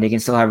 They can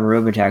still have a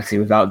robotaxi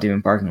without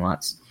doing parking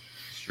lots.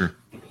 Sure.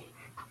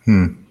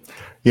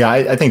 Yeah,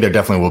 I think there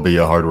definitely will be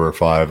a hardware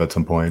 5 at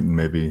some point, and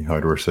maybe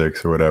hardware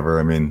 6 or whatever.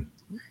 I mean,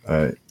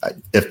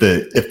 if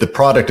the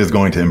product is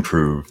going to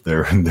improve,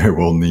 there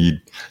will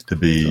need to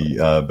be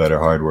better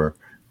hardware.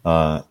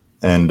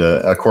 And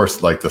of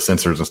course, like the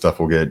sensors and stuff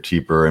will get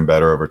cheaper and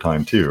better over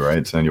time too,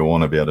 right? So you'll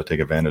want to be able to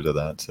take advantage of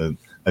that. So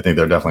I think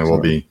there definitely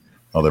will be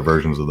other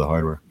versions of the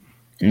hardware.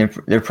 And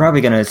they're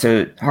probably going to,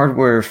 so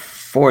hardware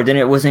 4, then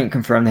it wasn't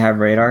confirmed to have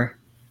radar?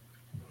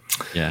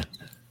 Yeah.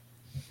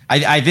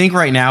 I think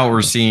right now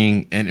we're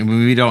seeing, and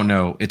we don't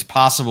know, it's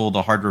possible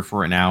the hardware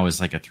for it now is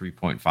like a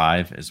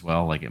 3.5 as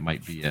well. Like it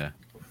might be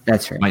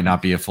that's right. Might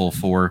not be a full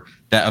 4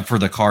 that for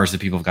the cars that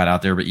people have got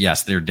out there. But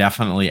yes, they're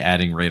definitely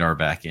adding radar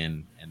back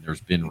in, and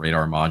there's been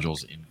radar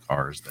modules in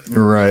cars.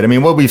 Right. I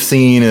mean, what we've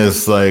seen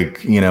is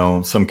like,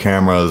 some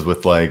cameras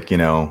with like,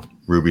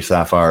 ruby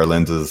sapphire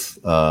lenses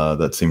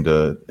that seem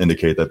to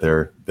indicate that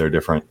they're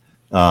different,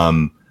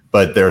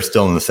 but they're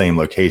still in the same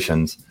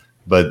locations.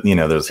 But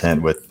there's a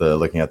hint with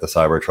looking at the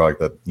Cybertruck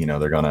that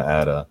they're going to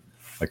add a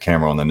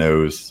camera on the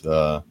nose,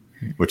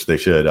 which they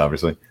should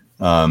obviously,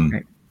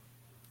 right.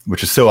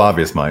 Which is so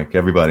obvious, Mike.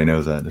 Everybody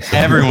knows that.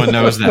 Everyone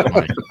knows that,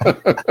 Mike.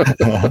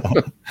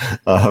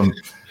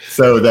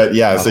 So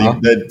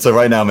that so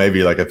right now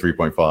maybe like a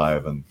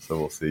 3.5, and so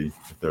we'll see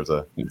if there's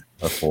a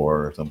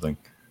 4 or something.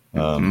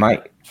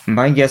 My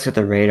guess with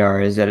the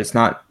radar is that it's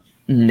not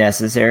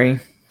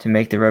necessary to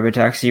make the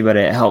robotaxi, but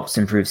it helps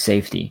improve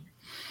safety.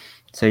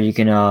 So you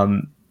can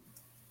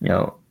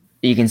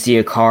you can see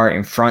a car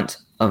in front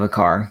of a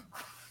car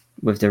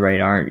with the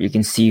radar. You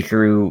can see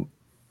through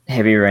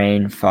heavy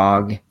rain,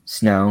 fog,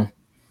 snow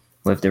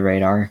with the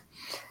radar.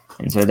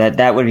 And so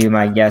that would be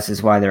my guess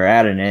is why they're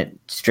adding it,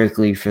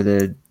 strictly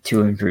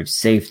to improve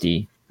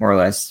safety, more or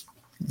less,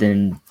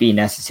 than be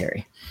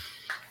necessary.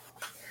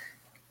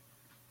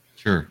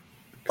 Sure.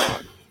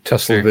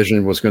 Tesla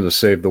Vision was going to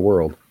save the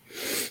world.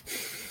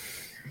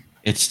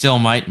 It still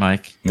might,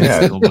 Mike.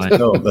 Yeah,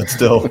 that's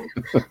still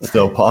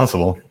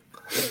possible.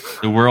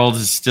 The world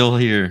is still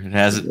here. It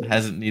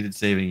hasn't needed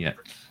saving yet.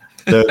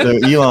 The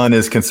Elon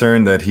is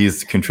concerned that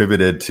he's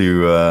contributed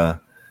to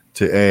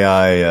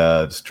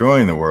AI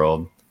destroying the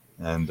world,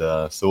 and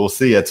so we'll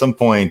see. At some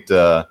point,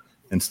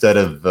 instead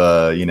of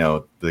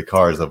the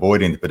cars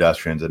avoiding the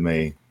pedestrians, it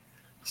may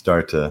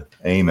start to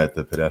aim at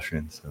the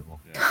pedestrians. So we'll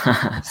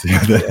see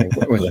how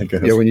that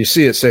goes. Yeah, when you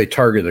see it say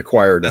target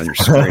acquired on your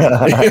screen.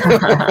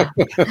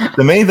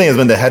 The main thing is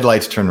when the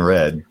headlights turn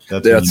red.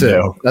 That's it.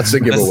 Know. That's the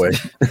giveaway.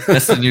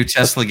 That's the new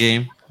Tesla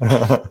game.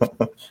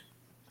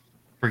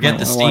 Forget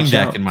the Steam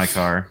Deck in my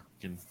car.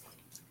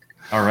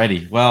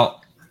 Alrighty.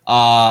 Well,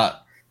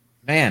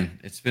 man,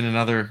 it's been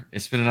another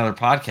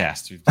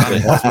podcast. We've done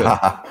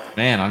it.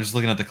 Man, I'm just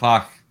looking at the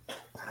clock.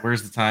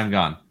 Where's the time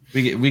gone?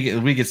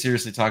 We could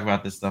seriously talk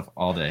about this stuff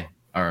all day.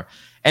 Or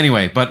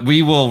anyway, but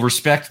we will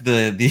respect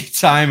the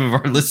time of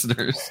our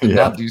listeners and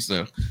not do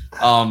so.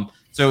 So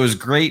it was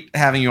great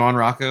having you on,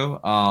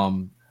 Rocco.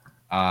 I'm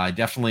going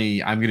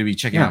to be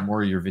checking out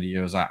more of your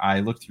videos.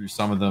 I looked through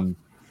some of them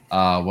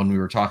when we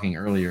were talking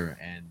earlier,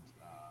 and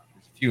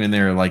there's a few in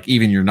there, like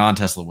even your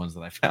non-Tesla ones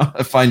that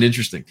I find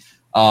interesting.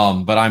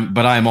 But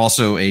I'm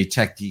also a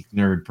tech geek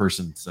nerd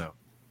person, so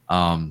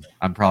I'm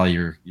probably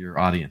your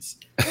audience.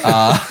 Definitely.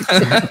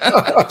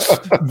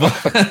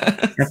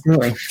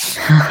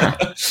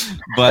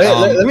 But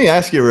let me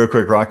ask you real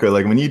quick, Rocco.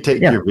 Like when you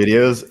take your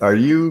videos,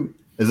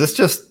 is this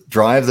just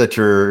drives that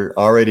you're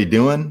already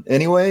doing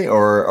anyway,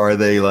 or are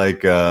they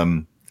like,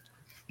 is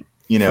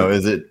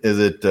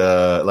it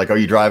like, are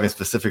you driving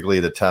specifically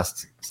to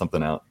test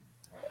something out?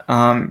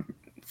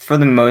 For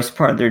the most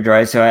part, they're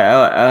drives. So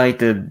I like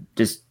to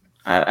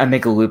I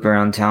make a loop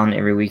around town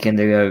every weekend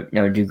to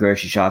go, do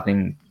grocery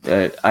shopping.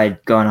 I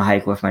go on a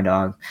hike with my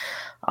dog.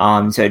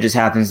 So it just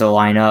happens to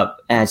line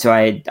up. And so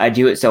I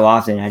do it so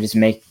often, I just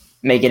make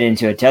it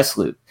into a test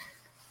loop.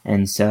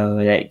 And so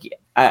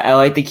I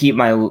like to keep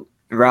my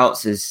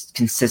routes as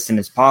consistent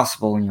as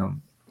possible,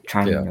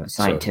 trying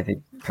scientific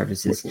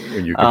purposes.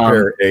 When you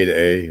compare A to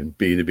A and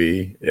B to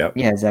B. Yeah,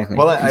 exactly.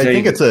 Well, I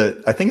think it's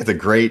a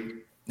great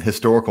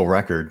historical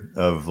record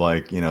of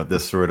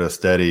this sort of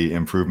steady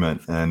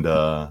improvement. And,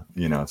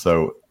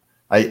 so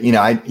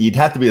you'd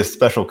have to be a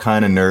special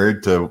kind of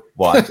nerd to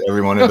watch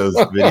every one of those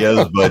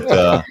videos,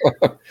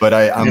 but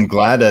I'm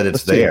glad that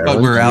it's there. But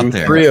we're out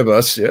there. 3 of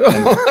us. Yeah.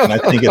 And I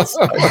think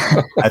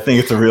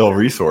it's a real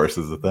resource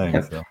is the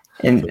thing. So.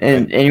 And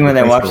anyone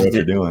that watches what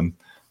you're doing.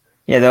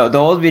 Yeah, the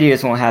old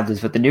videos won't have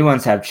this, but the new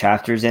ones have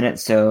chapters in it.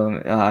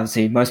 So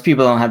obviously most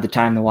people don't have the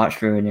time to watch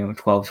through a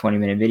 12,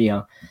 20-minute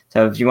video.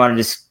 So if you want to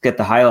just get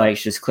the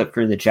highlights, just click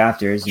through the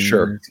chapters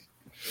and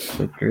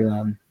click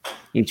through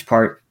each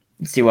part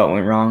and see what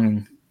went wrong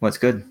and what's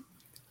good.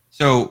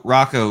 So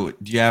Rocco,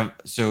 you have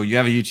a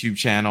YouTube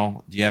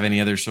channel. Do you have any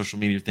other social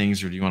media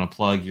things, or do you want to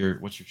plug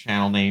what's your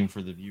channel name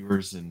for the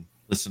viewers and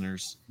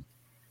listeners?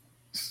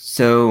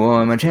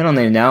 So my channel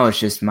name now is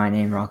just my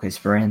name, Rocco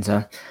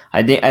Speranza.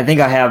 I think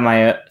I have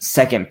my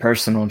second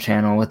personal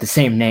channel with the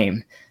same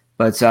name,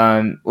 but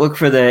look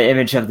for the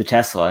image of the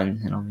Tesla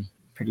and it'll be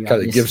pretty obvious.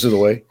 Kind of gives it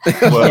away.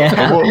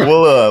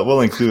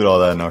 We'll include all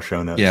that in our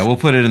show notes. Yeah, we'll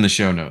put it in the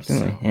show notes.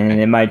 So. And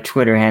then my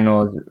Twitter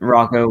handle is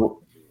Rocco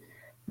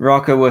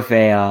with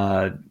a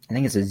I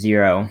think it's a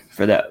 0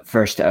 for the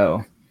first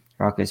O.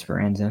 Rocco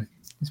Speranza.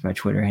 That's my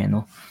Twitter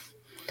handle.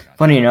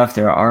 Funny enough,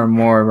 there are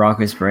more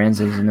Rocco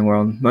Speranzas in the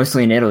world,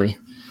 mostly in Italy.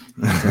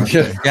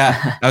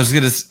 Yeah, I was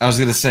gonna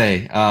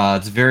say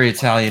it's a very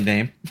Italian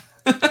name.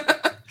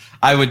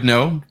 I would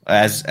know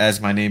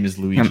as my name is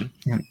Luigi.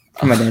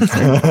 My dad's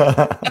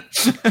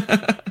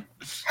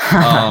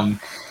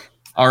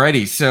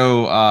alrighty,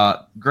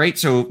 so great.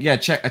 So yeah,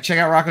 check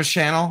out Rocco's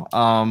channel.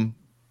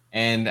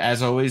 And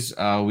as always,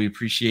 we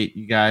appreciate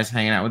you guys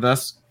hanging out with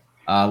us,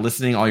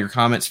 listening, all your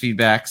comments,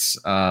 feedbacks,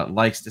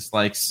 likes,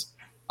 dislikes.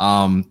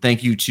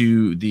 Thank you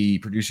to the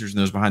producers and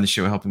those behind the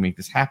show helping make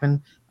this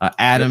happen.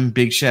 Adam,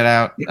 big shout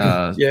out.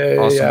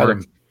 Awesome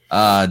work.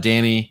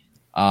 Danny,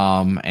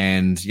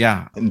 and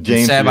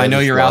James, Seb, I know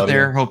you're out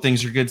there. Hope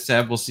things are good,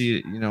 Seb. We'll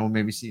see you,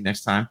 maybe see you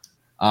next time.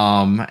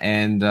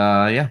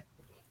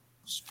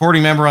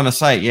 Supporting member on the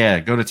site. Yeah,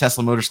 go to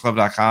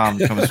TeslaMotorsClub.com,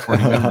 become a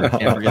supporting member.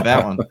 Can't forget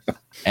that one.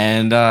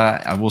 And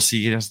we'll see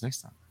you guys next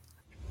time.